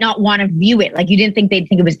people might not want to view it. Like, you didn't think they'd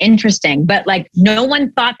think it was interesting, but like, no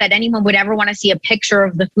one thought that anyone would ever want to see a picture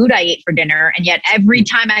of the food I ate for dinner. And yet every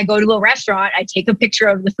time I go to a restaurant, I take a picture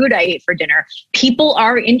of the food I ate for dinner. People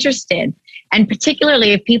are interested. And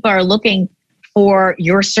particularly if people are looking for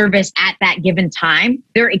your service at that given time,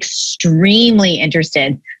 they're extremely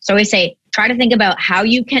interested. So I say, try to think about how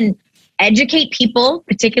you can educate people,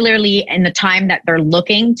 particularly in the time that they're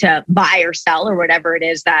looking to buy or sell or whatever it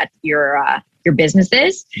is that your business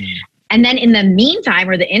is. And then in the meantime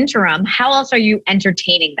or the interim, how else are you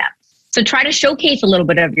entertaining them? So try to showcase a little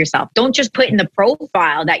bit of yourself. Don't just put in the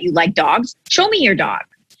profile that you like dogs. Show me your dog.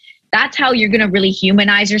 That's how you're going to really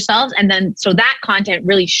humanize yourselves. And then, so that content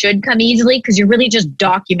really should come easily because you're really just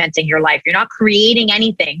documenting your life. You're not creating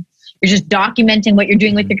anything. You're just documenting what you're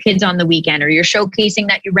doing with your kids on the weekend, or you're showcasing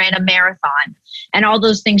that you ran a marathon, and all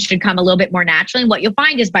those things should come a little bit more naturally. And what you'll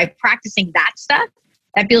find is by practicing that stuff,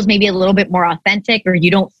 that feels maybe a little bit more authentic, or you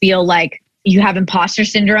don't feel like you have imposter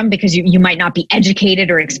syndrome because you might not be educated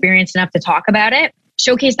or experienced enough to talk about it.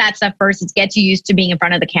 Showcase that stuff first. It gets you used to being in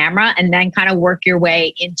front of the camera, and then kind of work your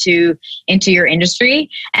way into your industry.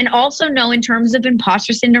 And also know, in terms of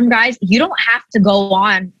imposter syndrome, guys, you don't have to go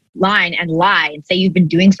online and lie and say you've been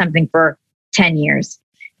doing something for 10 years.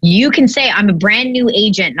 You can say, I'm a brand new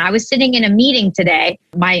agent. And I was sitting in a meeting today,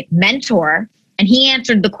 my mentor, and he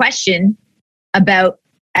answered the question about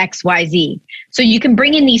XYZ. So you can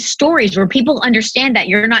bring in these stories where people understand that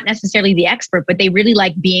you're not necessarily the expert, but they really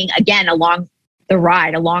like being, again, along the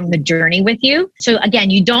ride, along the journey with you. So again,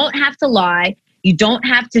 you don't have to lie. You don't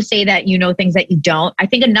have to say that you know things that you don't. I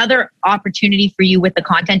think another opportunity for you with the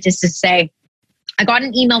content is to say, I got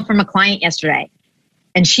an email from a client yesterday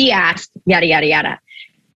and she asked, yada, yada, yada.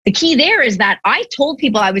 The key there is that I told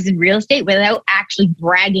people I was in real estate without actually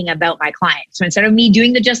bragging about my client. So instead of me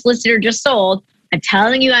doing the just listed or just sold, I'm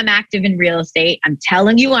telling you I'm active in real estate. I'm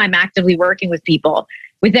telling you I'm actively working with people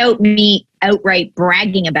without me outright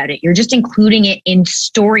bragging about it. You're just including it in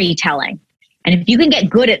storytelling. And if you can get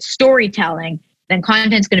good at storytelling, then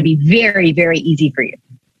content's going to be very, very easy for you.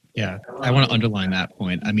 Yeah, I want to underline that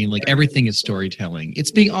point. I mean, like, everything is storytelling.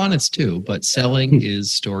 It's being honest too, but selling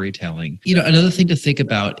is storytelling. Another thing to think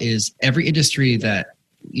about is every industry that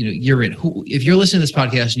you're in. If you're listening to this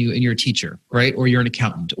podcast and you're a teacher, right? Or you're an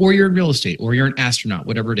accountant, or you're in real estate, or you're an astronaut,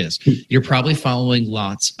 whatever it is, you're probably following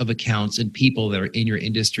lots of accounts and people that are in your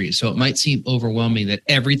industry. So it might seem overwhelming that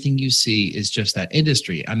everything you see is just that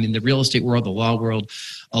industry. I mean, the real estate world, the law world,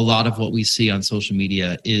 a lot of what we see on social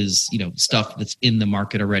media is, stuff that's in the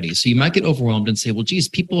market already. So you might get overwhelmed and say, well, geez,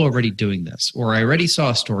 people are already doing this, or I already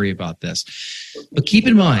saw a story about this. But keep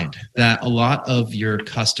in mind that a lot of your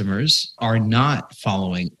customers are not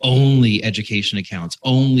following only education accounts,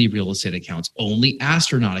 only real estate accounts, only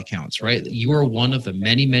astronaut accounts, right? You are one of the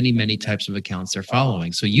many, many, many types of accounts they're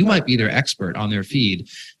following. So you might be their expert on their feed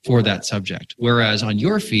for that subject. Whereas on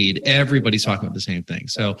your feed, everybody's talking about the same thing.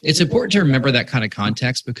 So it's important to remember that kind of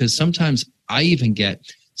context, because sometimes I even get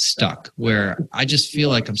stuck where I just feel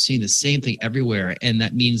like I'm seeing the same thing everywhere. And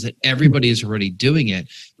that means that everybody is already doing it.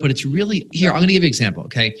 But it's really, here, I'm going to give you an example,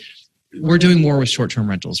 okay? We're doing more with short-term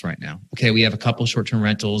rentals right now. Okay, we have a couple short-term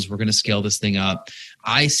rentals. We're going to scale this thing up.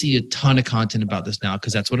 I see a ton of content about this now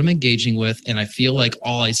because that's what I'm engaging with. And I feel like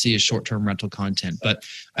all I see is short-term rental content. But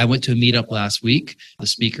I went to a meetup last week. The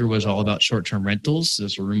speaker was all about short-term rentals.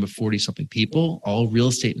 There's a room of 40-something people, all real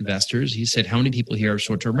estate investors. He said, how many people here have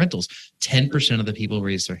short-term rentals? 10% of the people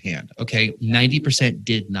raised their hand. Okay, 90%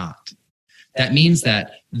 did not. That means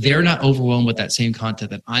that they're not overwhelmed with that same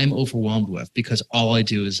content that I'm overwhelmed with, because all I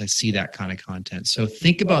do is I see that kind of content. So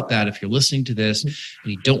think about that if you're listening to this and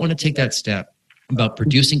you don't want to take that step about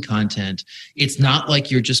producing content. It's not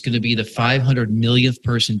like you're just going to be the 500 millionth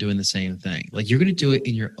person doing the same thing. Like, you're going to do it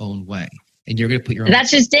in your own way. And you're going to put your own.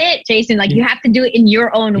 That's just it, Jason. Like, you have to do it in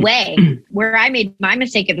your own way. Where I made my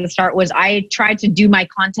mistake at the start was I tried to do my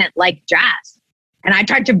content like Jazz. And I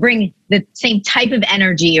tried to bring the same type of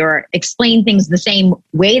energy or explain things the same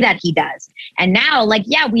way that he does. And now, like,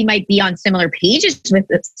 yeah, we might be on similar pages with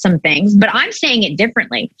some things, but I'm saying it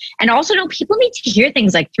differently. And also, no, people need to hear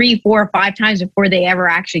things like 3, 4, 5 times before they ever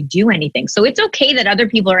actually do anything. So it's okay that other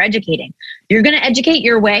people are educating. You're going to educate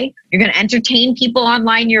your way. You're going to entertain people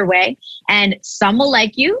online your way. And some will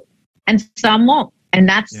like you and some won't. And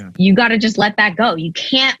that's, you got to just let that go. You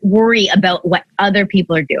can't worry about what other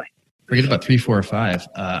people are doing. Forget about 3, 4, or 5.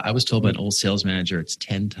 I was told by an old sales manager it's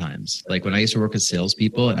 10 times. Like, when I used to work with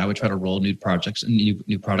salespeople and I would try to roll new projects and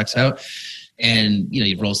new products out, and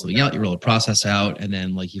you roll something out, you roll a process out, and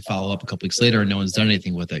then like you follow up a couple weeks later and no one's done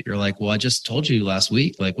anything with it. You're like, well, I just told you last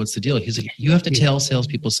week. Like, what's the deal? He's like, you have to tell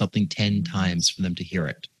salespeople something 10 times for them to hear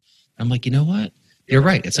it. I'm like, you know what? You're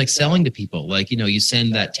right. It's like selling to people. Like, you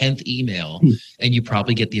send that 10th email and you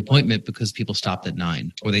probably get the appointment because people stopped at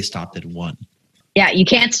 9 or they stopped at 1. Yeah, you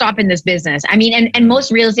can't stop in this business. I mean, and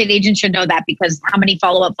most real estate agents should know that, because how many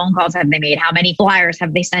follow-up phone calls have they made? How many flyers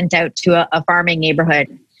have they sent out to a farming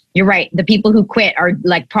neighborhood? You're right. The people who quit are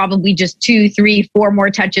like probably just 2, 3, 4 more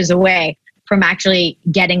touches away from actually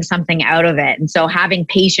getting something out of it. And so having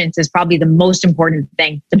patience is probably the most important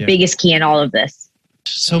thing, the biggest key in all of this.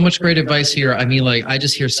 So much great advice here. I mean, like, I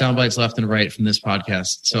just hear sound bites left and right from this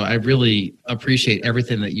podcast. So I really appreciate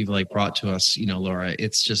everything that you've brought to us, Laura.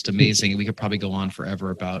 It's just amazing. We could probably go on forever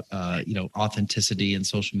about, authenticity and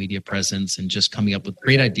social media presence and just coming up with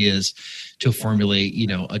great ideas to formulate,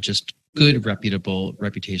 a just good, reputable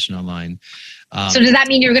reputation online. So does that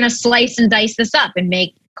mean you're going to slice and dice this up and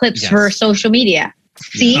make clips for social media?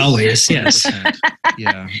 See? Always, yes.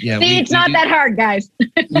 Yeah. See, it's not that hard, guys.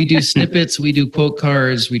 We do snippets, we do quote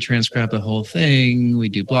cards, we transcribe the whole thing, we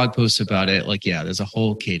do blog posts about it. There's a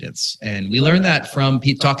whole cadence. And we learned that from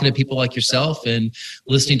talking to people like yourself and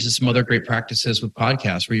listening to some other great practices with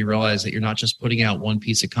podcasts, where you realize that you're not just putting out one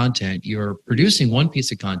piece of content, you're producing one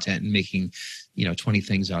piece of content and making 20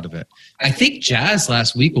 things out of it. I think Jazz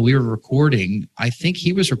last week when we were recording, I think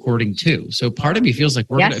he was recording too. So part of me feels like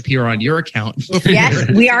we're going to appear on your account. Yes,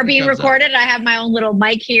 we are being recorded. I have my own little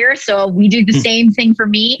mic here. So we do the same thing for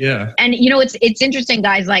me. Yeah. And it's interesting,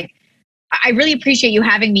 guys. Like, I really appreciate you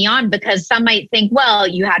having me on, because some might think, well,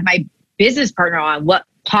 you had my business partner on. What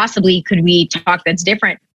possibly could we talk that's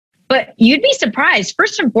different? But you'd be surprised.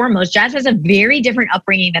 First and foremost, Jazz has a very different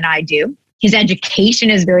upbringing than I do. His education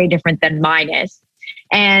is very different than mine is.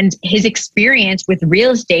 And his experience with real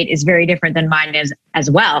estate is very different than mine is as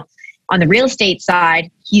well. On the real estate side,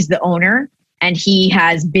 he's the owner and he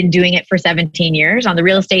has been doing it for 17 years. On the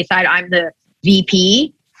real estate side, I'm the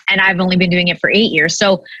VP and I've only been doing it for 8 years.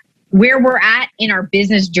 So where we're at in our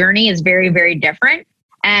business journey is very, very different.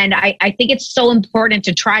 And I think it's so important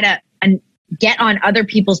to try to get on other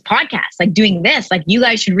people's podcasts, like doing this. Like, you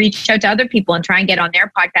guys should reach out to other people and try and get on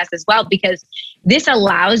their podcast as well, because this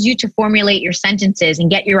allows you to formulate your sentences and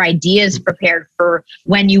get your ideas prepared for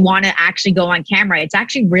when you want to actually go on camera. It's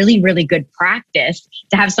actually really, really good practice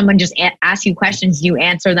to have someone just ask you questions, you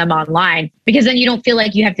answer them online, because then you don't feel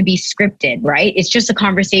like you have to be scripted, right? It's just a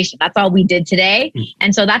conversation. That's all we did today.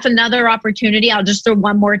 And so that's another opportunity. I'll just throw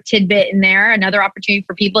one more tidbit in there. Another opportunity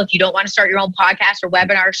for people, if you don't want to start your own podcast or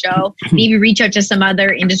webinar show, maybe reach out to some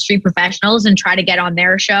other industry professionals and try to get on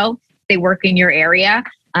their show if they work in your area.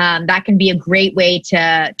 That can be a great way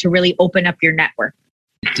to really open up your network.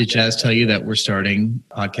 Did Jazz tell you that we're starting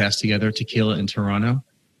a podcast together, Tequila in Toronto?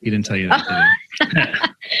 He didn't tell you that, did he?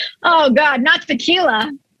 Oh, God, not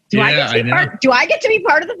tequila. Do I get to be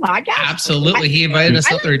part of the podcast? Absolutely. He invited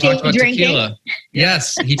us up there. He talked about tequila.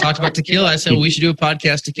 Yes, he talked about tequila. I said, well, we should do a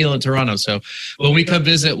podcast tequila in Toronto. So when we come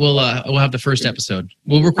visit, we'll have the first episode.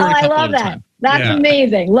 We'll record a couple at a time. That's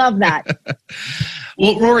amazing. Love that.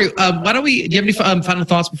 Well, Rory, do you have any final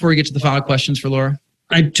thoughts before we get to the final questions for Laura?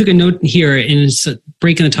 I took a note here, and it's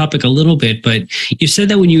breaking the topic a little bit, but you said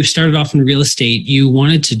that when you started off in real estate, you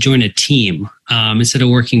wanted to join a team instead of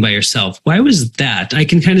working by yourself. Why was that? I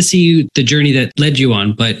can kind of see the journey that led you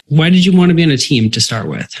on, but why did you want to be on a team to start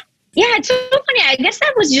with? Yeah, it's so funny. I guess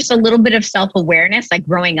that was just a little bit of self-awareness. Like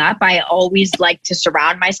growing up, I always liked to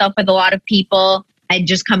surround myself with a lot of people. I'd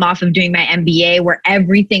just come off of doing my MBA where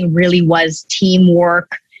everything really was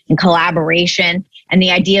teamwork and collaboration. And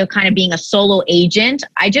the idea of kind of being a solo agent,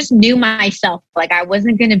 I just knew myself, like I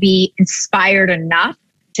wasn't going to be inspired enough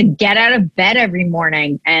to get out of bed every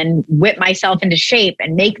morning and whip myself into shape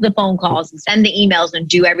and make the phone calls and send the emails and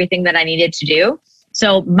do everything that I needed to do.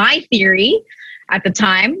 So my theory at the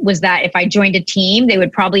time was that if I joined a team, they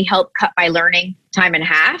would probably help cut my learning time in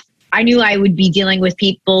half. I knew I would be dealing with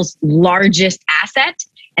people's largest asset,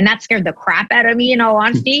 and that scared the crap out of me, in all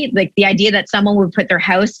honesty. Like the idea that someone would put their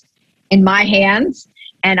house in my hands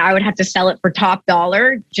and I would have to sell it for top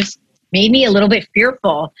dollar just made me a little bit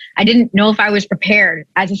fearful. I didn't know if I was prepared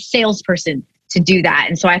as a salesperson to do that.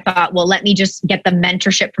 And so I thought, well, let me just get the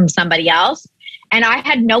mentorship from somebody else. And I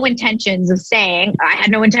had no intentions of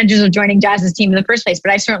joining Jazz's team in the first place,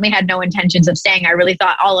 but I certainly had no intentions of saying, I really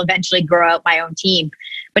thought I'll eventually grow out my own team.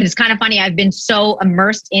 But it's kind of funny. I've been so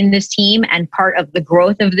immersed in this team and part of the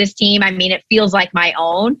growth of this team. I mean, it feels like my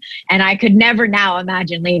own, and I could never now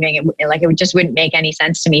imagine leaving it. It just wouldn't make any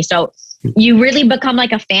sense to me. So you really become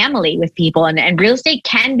like a family with people, and real estate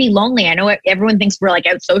can be lonely. I know everyone thinks we're like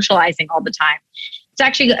out socializing all the time. It's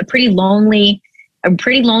actually a pretty lonely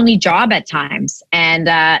job at times. And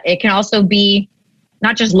it can also be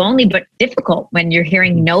not just lonely, but difficult when you're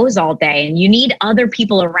hearing no's all day, and you need other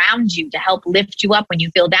people around you to help lift you up when you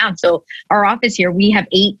feel down. So our office here, we have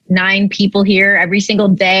 8-9 people here every single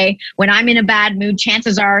day. When I'm in a bad mood,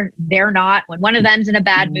 chances are they're not. When one of them's in a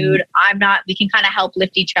bad mood, I'm not. We can kind of help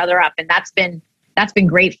lift each other up. And that's been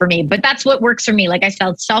great for me. But that's what works for me. Like I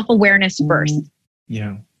said, self-awareness first.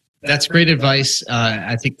 Yeah. That's great advice.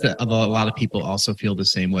 I think that a lot of people also feel the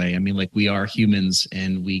same way. I mean, like we are humans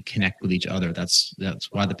and we connect with each other. That's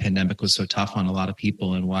why the pandemic was so tough on a lot of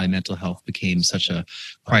people, and why mental health became such a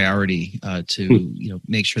priority to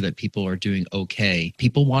make sure that people are doing okay.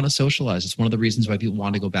 People want to socialize. It's one of the reasons why people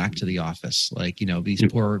want to go back to the office. Like, these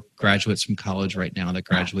poor graduates from college right now that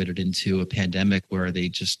graduated into a pandemic where they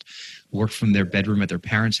just worked from their bedroom at their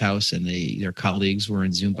parents' house, and their colleagues were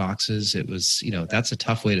in Zoom boxes. It was, that's a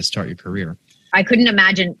tough way to start your career. I couldn't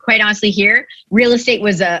imagine, quite honestly, here, real estate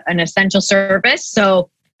was an essential service. So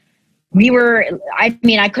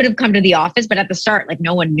I could have come to the office, but at the start, like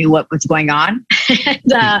no one knew what was going on.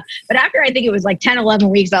 But after I think it was like 10, 11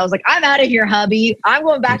 weeks, I was like, I'm out of here, hubby. I'm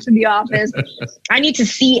going back to the office. I need to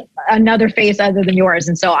see another face other than yours.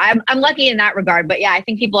 And so I'm lucky in that regard. But yeah, I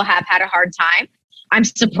think people have had a hard time. I'm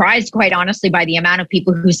surprised, quite honestly, by the amount of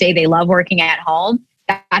people who say they love working at home.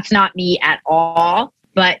 That's not me at all.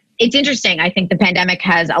 But it's interesting. I think the pandemic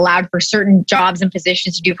has allowed for certain jobs and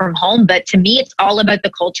positions to do from home. But to me, it's all about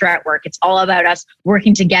the culture at work. It's all about us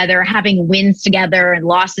working together, having wins together and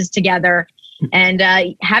losses together, and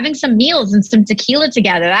having some meals and some tequila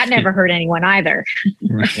together. That never hurt anyone either.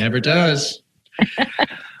 Never does.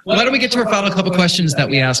 Well, why don't we get to our final couple questions that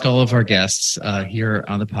we ask all of our guests here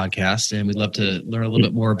on the podcast, and we'd love to learn a little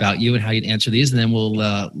bit more about you and how you'd answer these, and then we'll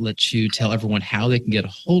let you tell everyone how they can get a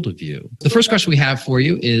hold of you. The first question we have for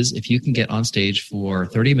you is, if you can get on stage for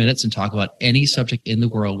 30 minutes and talk about any subject in the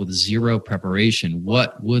world with zero preparation,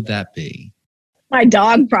 what would that be? My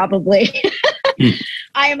dog, probably.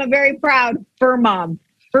 I am a very proud fur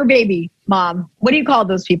baby mom. What do you call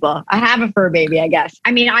those people? I have a fur baby, I guess.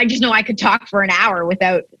 I mean, I just know I could talk for an hour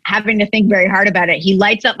without having to think very hard about it. He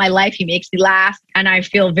lights up my life. He makes me laugh. And I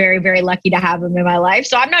feel very, very lucky to have him in my life.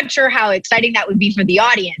 So I'm not sure how exciting that would be for the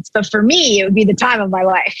audience, but for me, it would be the time of my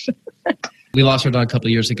life. We lost our dog a couple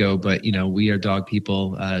of years ago, but we are dog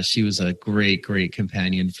people. She was a great, great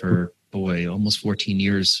companion for almost 14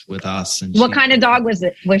 years with us. And what kind of dog was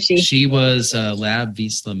she? She was a Lab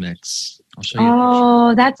Vizsla mix. I'll show you.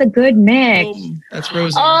 Oh, that's a good mix. That's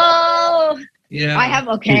Rosie. Oh, yeah. I have.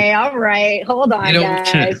 Okay, all right. Hold on,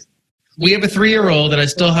 guys. We have a 3-year-old, and I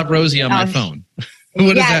still have Rosie on my phone.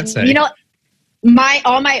 What does that say?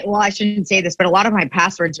 Well, I shouldn't say this, but a lot of my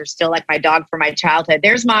passwords are still like my dog from my childhood.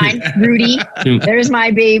 There's mine, Rudy. There's my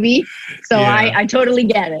baby. So yeah. I totally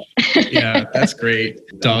get it. Yeah, that's great.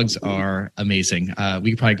 Dogs are amazing.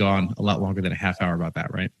 We could probably go on a lot longer than a half hour about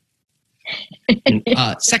that, right?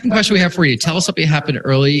 Second question we have for you. Tell us something happened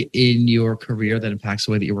early in your career that impacts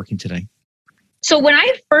the way that you're working today. So when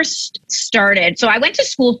I first started, I went to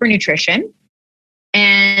school for nutrition.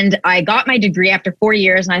 And I got my degree after 4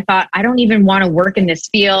 years, and I thought, I don't even want to work in this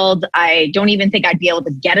field. I don't even think I'd be able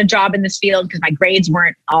to get a job in this field because my grades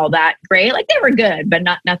weren't all that great. Like, they were good, but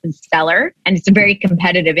nothing stellar. And it's a very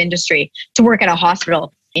competitive industry to work at a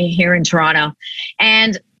hospital here in Toronto.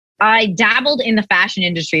 And I dabbled in the fashion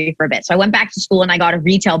industry for a bit. So I went back to school and I got a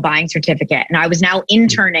retail buying certificate. And I was now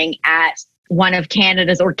interning at one of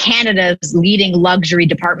Canada's leading luxury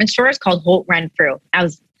department stores called Holt Renfrew. I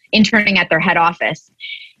was interning at their head office.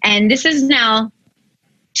 And this is now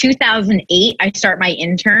 2008. I start my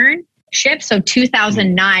internship. So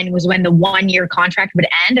 2009 was when the 1-year contract would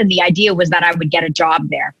end. And the idea was that I would get a job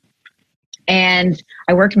there. And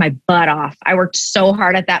I worked my butt off. I worked so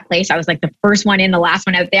hard at that place. I was like the first one in, the last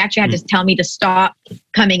one out. They actually had to tell me to stop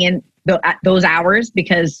coming in at those hours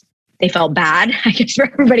because they felt bad, I guess,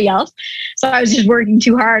 for everybody else. So I was just working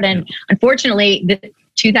too hard. And unfortunately,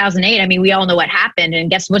 2008, I mean, we all know what happened. And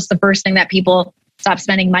guess what's the first thing that people stopped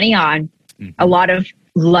spending money on? A lot of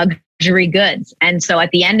luxury goods. And so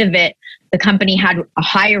at the end of it, the company had a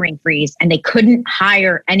hiring freeze and they couldn't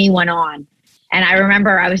hire anyone on. And I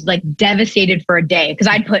remember I was like devastated for a day because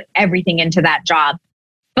I'd put everything into that job.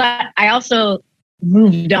 But I also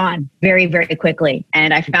moved on very, very quickly.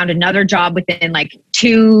 And I found another job within like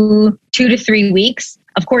two to 3 weeks.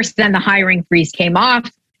 Of course, then the hiring freeze came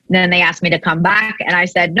off. Then they asked me to come back and I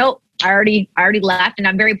said, nope, I already left. And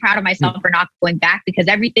I'm very proud of myself for not going back because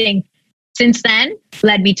everything since then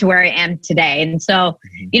led me to where I am today. And so,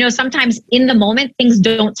 sometimes in the moment, things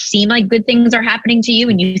don't seem like good things are happening to you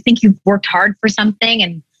and you think you've worked hard for something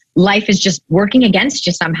and life is just working against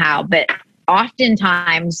you somehow. But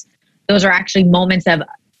oftentimes those are actually moments of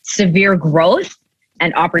severe growth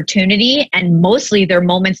and opportunity. And mostly they're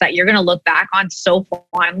moments that you're going to look back on so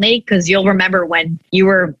fondly because you'll remember when you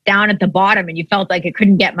were down at the bottom and you felt like it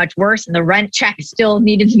couldn't get much worse and the rent check still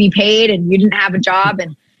needed to be paid and you didn't have a job.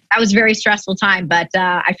 And that was a very stressful time. But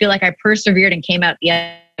I feel like I persevered and came out the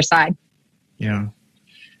other side. Yeah.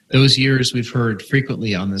 Those years we've heard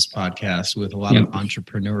frequently on this podcast with a lot of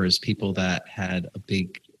entrepreneurs, people that had a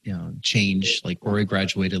big change, like Rory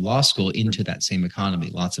graduated law school into that same economy.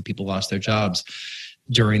 Lots of people lost their jobs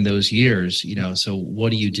during those years, so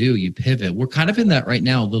what do? You pivot. We're kind of in that right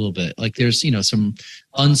now a little bit. Like there's, some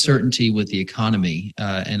uncertainty with the economy.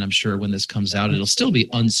 And I'm sure when this comes out, it'll still be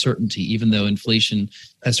uncertainty, even though inflation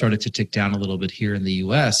has started to tick down a little bit here in the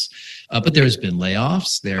US. But there's been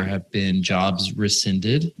layoffs. There have been jobs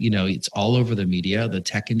rescinded. It's all over the media. The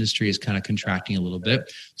tech industry is kind of contracting a little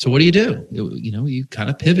bit. So what do? You kind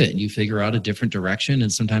of pivot and you figure out a different direction.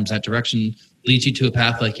 And sometimes that direction leads you to a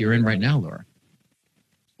path like you're in right now, Laura.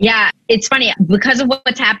 Yeah, it's funny because of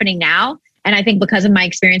what's happening now. And I think because of my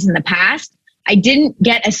experience in the past, I didn't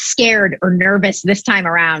get as scared or nervous this time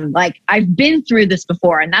around. Like I've been through this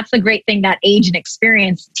before. And that's the great thing that age and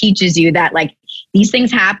experience teaches you, that like these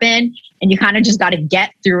things happen and you kind of just got to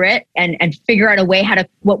get through it and figure out a way how to,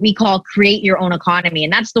 what we call, create your own economy.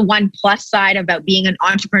 And that's the one plus side about being an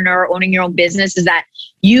entrepreneur, owning your own business, is that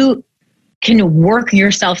you can work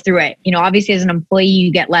yourself through it. Obviously as an employee,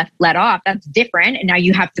 you get let off. That's different. And now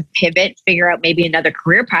you have to pivot, figure out maybe another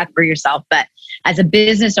career path for yourself. But as a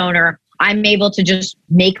business owner, I'm able to just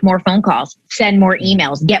make more phone calls, send more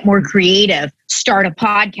emails, get more creative, start a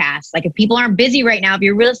podcast. Like if people aren't busy right now, if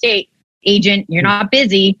you're a real estate agent, you're not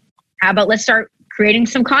busy. How about let's start creating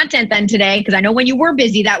some content then today? Because I know when you were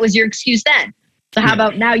busy, that was your excuse then. So how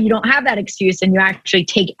about now you don't have that excuse and you actually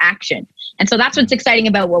take action? And so that's what's exciting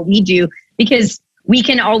about what we do, because we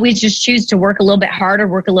can always just choose to work a little bit harder,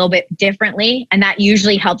 work a little bit differently. And that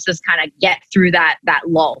usually helps us kind of get through that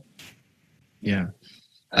lull. Yeah.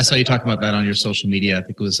 I saw you talking about that on your social media. I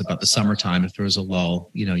think it was about the summertime. If there was a lull,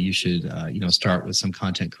 you should, start with some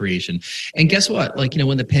content creation. And guess what? Like,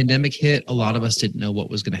 when the pandemic hit, a lot of us didn't know what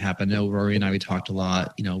was going to happen. I know Rory and I, we talked a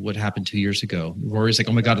lot, what happened 2 years ago. Rory's like,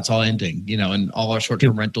 oh my God, it's all ending, and all our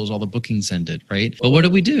short-term rentals, all the bookings ended, right? But what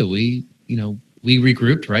did we do? We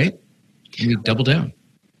regrouped, right? And we doubled down.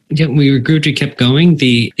 Yeah, we regrouped, we kept going.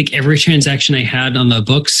 Every transaction I had on the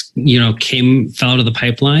books, fell out of the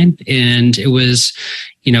pipeline. And it was,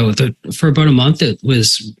 for about a month, it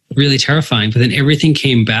was really terrifying. But then everything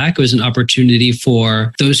came back. It was an opportunity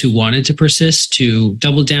for those who wanted to persist to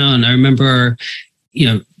double down. I remember,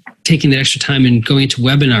 taking the extra time and going into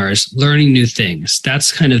webinars, learning new things.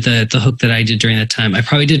 That's kind of the hook that I did during that time. I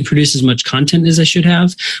probably didn't produce as much content as I should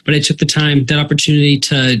have, but I took the time, that opportunity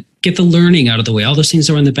to get the learning out of the way. All those things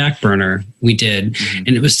that were on the back burner, we did. And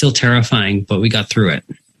it was still terrifying, but we got through it.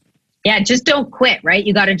 Yeah, just don't quit, right?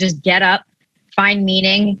 You got to just get up, find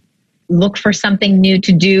meaning, look for something new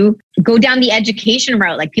to do, go down the education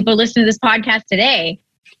route. Like people listening to this podcast today,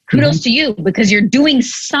 kudos to you because you're doing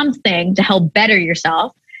something to help better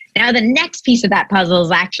yourself. Now, the next piece of that puzzle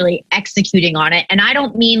is actually executing on it. And I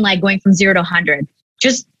don't mean like going from 0 to 100.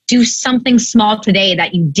 Just do something small today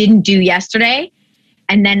that you didn't do yesterday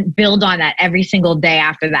and then build on that every single day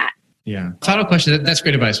after that. Yeah. Final question. That's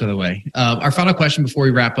great advice, by the way. Our final question before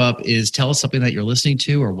we wrap up is tell us something that you're listening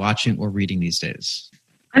to or watching or reading these days.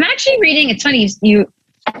 I'm actually reading, it's funny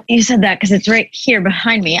you said that because it's right here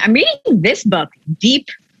behind me. I'm reading this book, Deep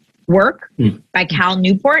Work by Cal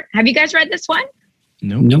Newport. Have you guys read this one?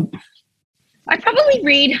 Nope. I probably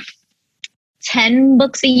read 10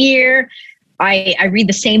 books a year. I read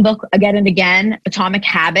the same book again and again, Atomic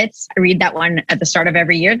Habits. I read that one at the start of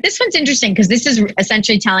every year. This one's interesting because this is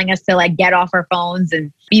essentially telling us to like get off our phones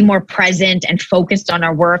and be more present and focused on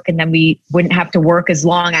our work. And then we wouldn't have to work as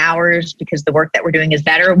long hours because the work that we're doing is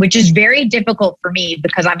better, which is very difficult for me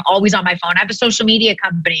because I'm always on my phone. I have a social media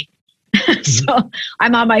company. So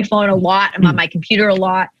I'm on my phone a lot. I'm on my computer a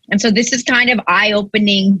lot. And so this is kind of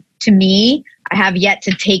eye-opening to me. I have yet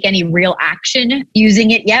to take any real action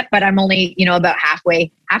using it yet, but I'm only, about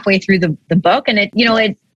halfway through the book. And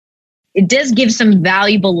it does give some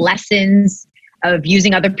valuable lessons of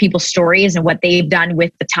using other people's stories and what they've done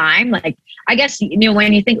with the time. Like, I guess,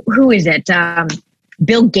 when you think, who is it?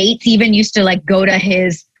 Bill Gates even used to like go to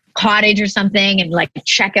his cottage or something and like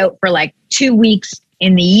check out for like 2 weeks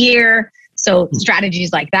in the year. So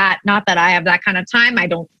strategies like that, not that I have that kind of time, I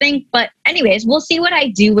don't think, but anyways, we'll see what I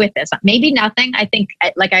do with this. Maybe nothing. I think,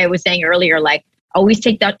 like I was saying earlier, like always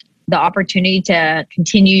take the opportunity to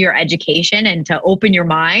continue your education and to open your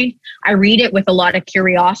mind. I read it with a lot of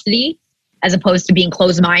curiosity as opposed to being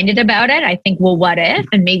closed-minded about it. I think, well, what if?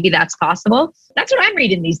 And maybe that's possible. That's what I'm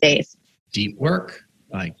reading these days. Deep Work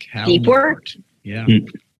by Cal Deep Work. Yeah.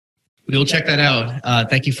 We'll check that out.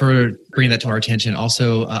 Thank you for bringing that to our attention.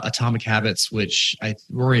 Also, Atomic Habits, which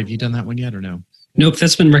Rory, have you done that one yet or no? Nope,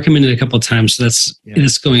 that's been recommended a couple of times. So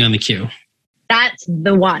it's going on the queue. That's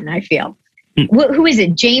the one, I feel. Who is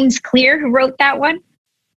it? James Clear who wrote that one?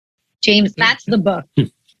 James, that's the book.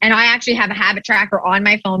 And I actually have a habit tracker on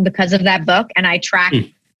my phone because of that book. And I track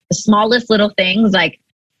the smallest little things like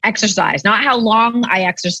exercise, not how long I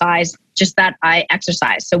exercise, just that I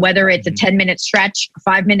exercise. So whether it's a 10-minute stretch, a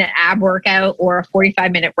 5-minute ab workout, or a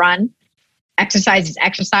 45-minute run, exercise is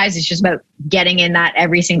exercise. It's just about getting in that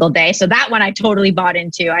every single day. So that one I totally bought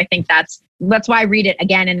into. I think that's why I read it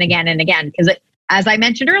again and again and again. Because as I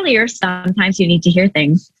mentioned earlier, sometimes you need to hear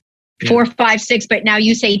things 4, 5, 6, but now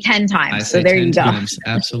you say 10 times. So there you go.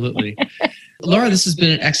 Absolutely. Laura, this has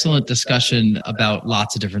been an excellent discussion about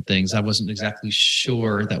lots of different things. I wasn't exactly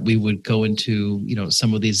sure that we would go into,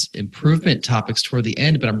 some of these improvement topics toward the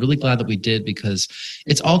end, but I'm really glad that we did because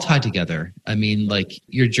it's all tied together. I mean, like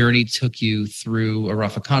your journey took you through a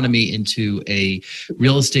rough economy into a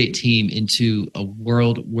real estate team, into a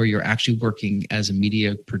world where you're actually working as a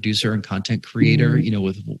media producer and content creator,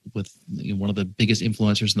 with one of the biggest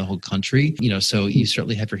influencers in the whole country. So you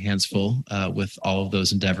certainly have your hands full with all of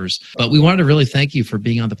those endeavors. But we wanted to really thank you for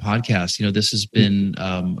being on the podcast. This has been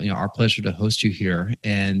our pleasure to host you here,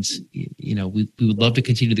 and we would love to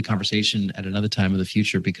continue the conversation at another time in the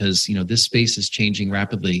future because this space is changing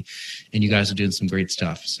rapidly, and you guys are doing some great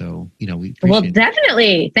stuff. So we appreciate it.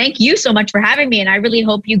 Definitely. Thank you so much for having me, and I really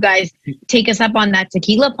hope you guys take us up on that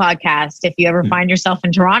tequila podcast if you ever find yourself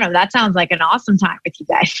in Toronto. That sounds like an awesome time with you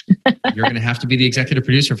guys. You're going to have to be the executive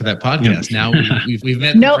producer for that podcast. Now we've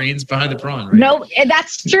met the brains behind the prawn, right? No,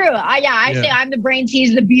 that's true. I say I'm the brains,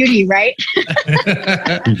 he's the beauty, right?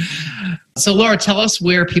 So Laura, tell us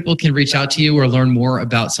where people can reach out to you or learn more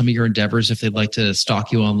about some of your endeavors if they'd like to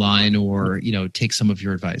stalk you online or, take some of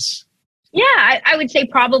your advice. Yeah, I would say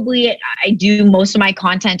probably I do most of my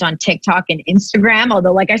content on TikTok and Instagram,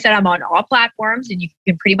 although like I said, I'm on all platforms and you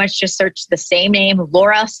can pretty much just search the same name,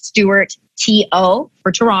 Laura Stewart, T-O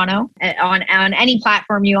for Toronto. On any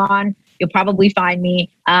platform you're on, you'll probably find me.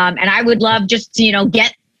 And I would love just to,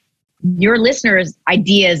 get your listeners'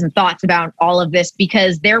 ideas and thoughts about all of this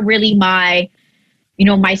because they're really my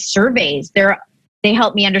surveys. They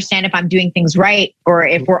help me understand if I'm doing things right or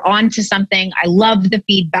if we're on to something. I love the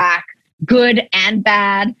feedback, good and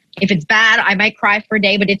bad. If it's bad, I might cry for a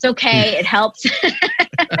day, but it's okay. It helps.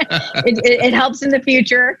 It helps in the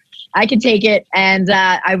future. I could take it. And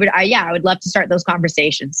I would love to start those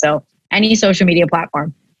conversations. So any social media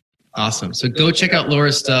platform. Awesome. So go check out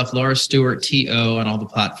Laura's stuff, Laura Stewart, TO, on all the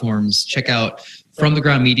platforms. Check out From the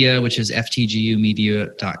Ground Media, which is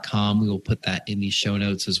ftgumedia.com. We will put that in the show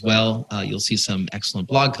notes as well. You'll see some excellent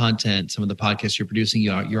blog content, some of the podcasts you're producing.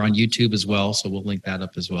 You're on YouTube as well, so we'll link that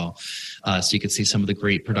up as well. So you can see some of the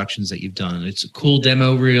great productions that you've done. It's a cool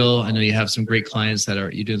demo reel. I know you have some great clients that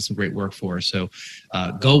you're doing some great work for. So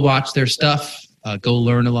go watch their stuff, go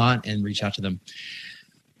learn a lot, and reach out to them.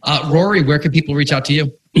 Rory, where can people reach out to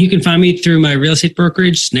you? You can find me through my real estate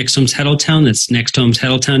brokerage, Next Homes Titletown. That's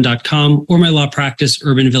nexthomestitletown.com, or my law practice,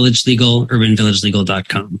 Urban Village Legal,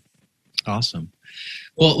 urbanvillagelegal.com. Awesome.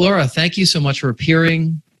 Well, Laura, thank you so much for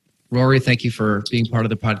appearing. Rory, thank you for being part of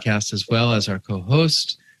the podcast as well as our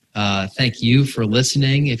co-host. Thank you for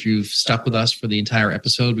listening. If you've stuck with us for the entire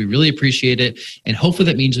episode, we really appreciate it. And hopefully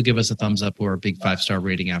that means you'll give us a thumbs up or a big 5-star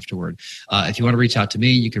rating afterward. If you want to reach out to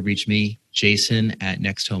me, you can reach me, Jason, at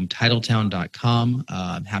nexthometitletown.com.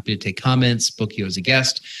 I'm happy to take comments, book you as a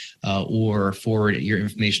guest, or forward your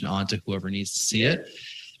information on to whoever needs to see it.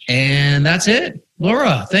 And that's it.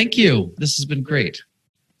 Laura, thank you. This has been great.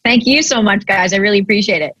 Thank you so much, guys. I really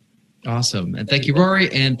appreciate it. Awesome. And thank you,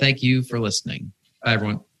 Rory. And thank you for listening. Bye,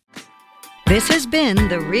 everyone. This has been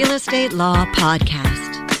the Real Estate Law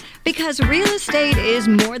Podcast. Because real estate is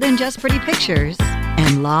more than just pretty pictures,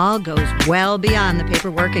 and law goes well beyond the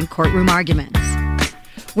paperwork and courtroom arguments.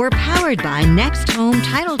 We're powered by Next Home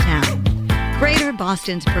Titletown, Greater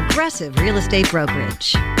Boston's progressive real estate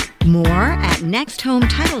brokerage. More at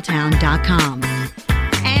nexthometitletown.com.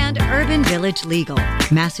 And Urban Village Legal,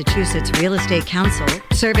 Massachusetts Real Estate Council,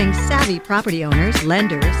 serving savvy property owners,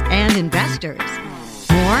 lenders, and investors.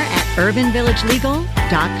 More at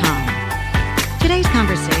urbanvillagelegal.com. Today's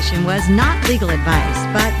conversation was not legal advice,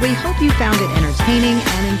 but we hope you found it entertaining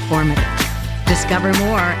and informative. Discover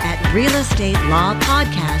more at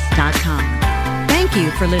realestatelawpodcast.com. Thank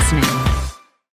you for listening.